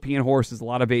lot of European horses, a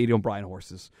lot of Eddie O'Brien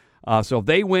horses. So if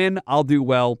they win, I'll do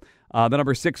well. The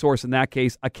number 6 horse in that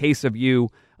case, A Case of You,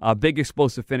 big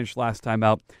explosive finish last time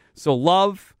out. So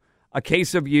Love, A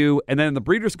Case of You, and then the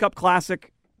Breeders' Cup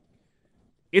Classic.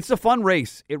 It's a fun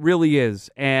race. It really is.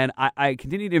 And I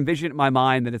continue to envision in my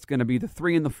mind that it's going to be the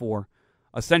 3 and the 4,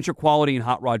 Essential Quality and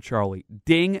Hot Rod Charlie.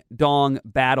 Ding-dong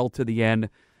battle to the end.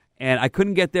 And I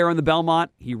couldn't get there on the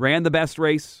Belmont. He ran the best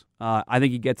race. I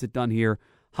think he gets it done here.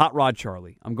 Hot Rod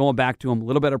Charlie. I'm going back to him. A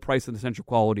little better price than Essential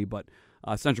Quality, but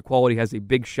Essential Quality has a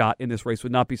big shot in this race.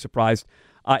 Would not be surprised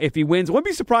if he wins. Wouldn't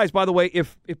be surprised, by the way,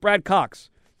 if Brad Cox,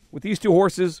 with these 2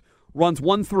 horses, runs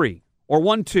 1-3 or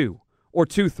 1-2 or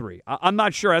 2-3. I'm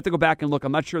not sure. I have to go back and look.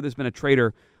 I'm not sure there's been a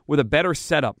trader with a better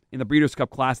setup in the Breeders' Cup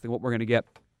Classic than what we're going to get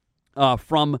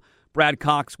from Brad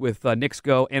Cox with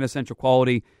Nixco and Essential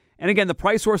Quality. And again, the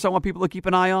price horse I want people to keep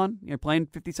an eye on, playing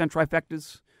 50-cent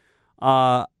trifectas,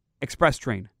 Express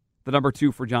Train, the number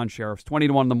 2 for John Sheriff's,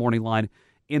 20-1 on the morning line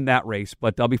in that race.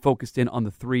 But I'll be focused in on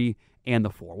the 3 and the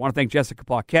 4. I want to thank Jessica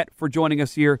Paquette for joining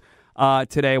us here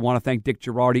today. I want to thank Dick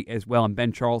Girardi as well and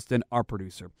Ben Charleston, our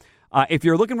producer. If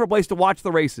you're looking for a place to watch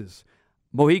the races,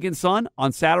 Mohegan Sun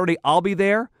on Saturday, I'll be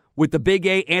there with the Big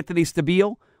A, Anthony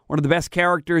Stabile, one of the best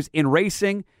characters in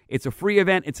racing. It's a free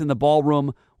event. It's in the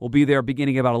ballroom. We'll be there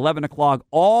beginning about 11 o'clock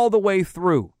all the way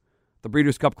through the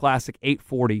Breeders' Cup Classic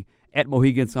 840 at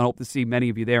Mohegan. So I hope to see many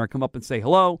of you there and come up and say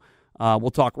hello. We'll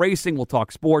talk racing. We'll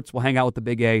talk sports. We'll hang out with the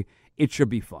Big A. It should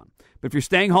be fun. But if you're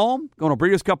staying home, going to a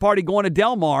Breeders' Cup party, going to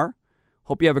Del Mar,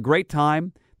 hope you have a great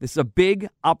time. This is a big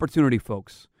opportunity,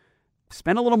 folks.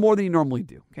 Spend a little more than you normally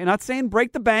do. Okay, not saying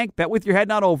break the bank, bet with your head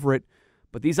not over it,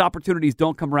 but these opportunities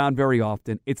don't come around very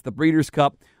often. It's the Breeders'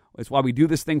 Cup. It's why we do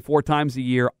this thing 4 times a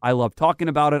year. I love talking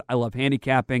about it. I love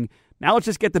handicapping. Now let's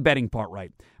just get the betting part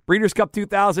right. Breeders' Cup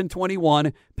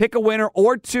 2021. Pick a winner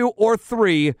or 2 or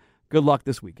 3. Good luck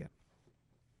this weekend.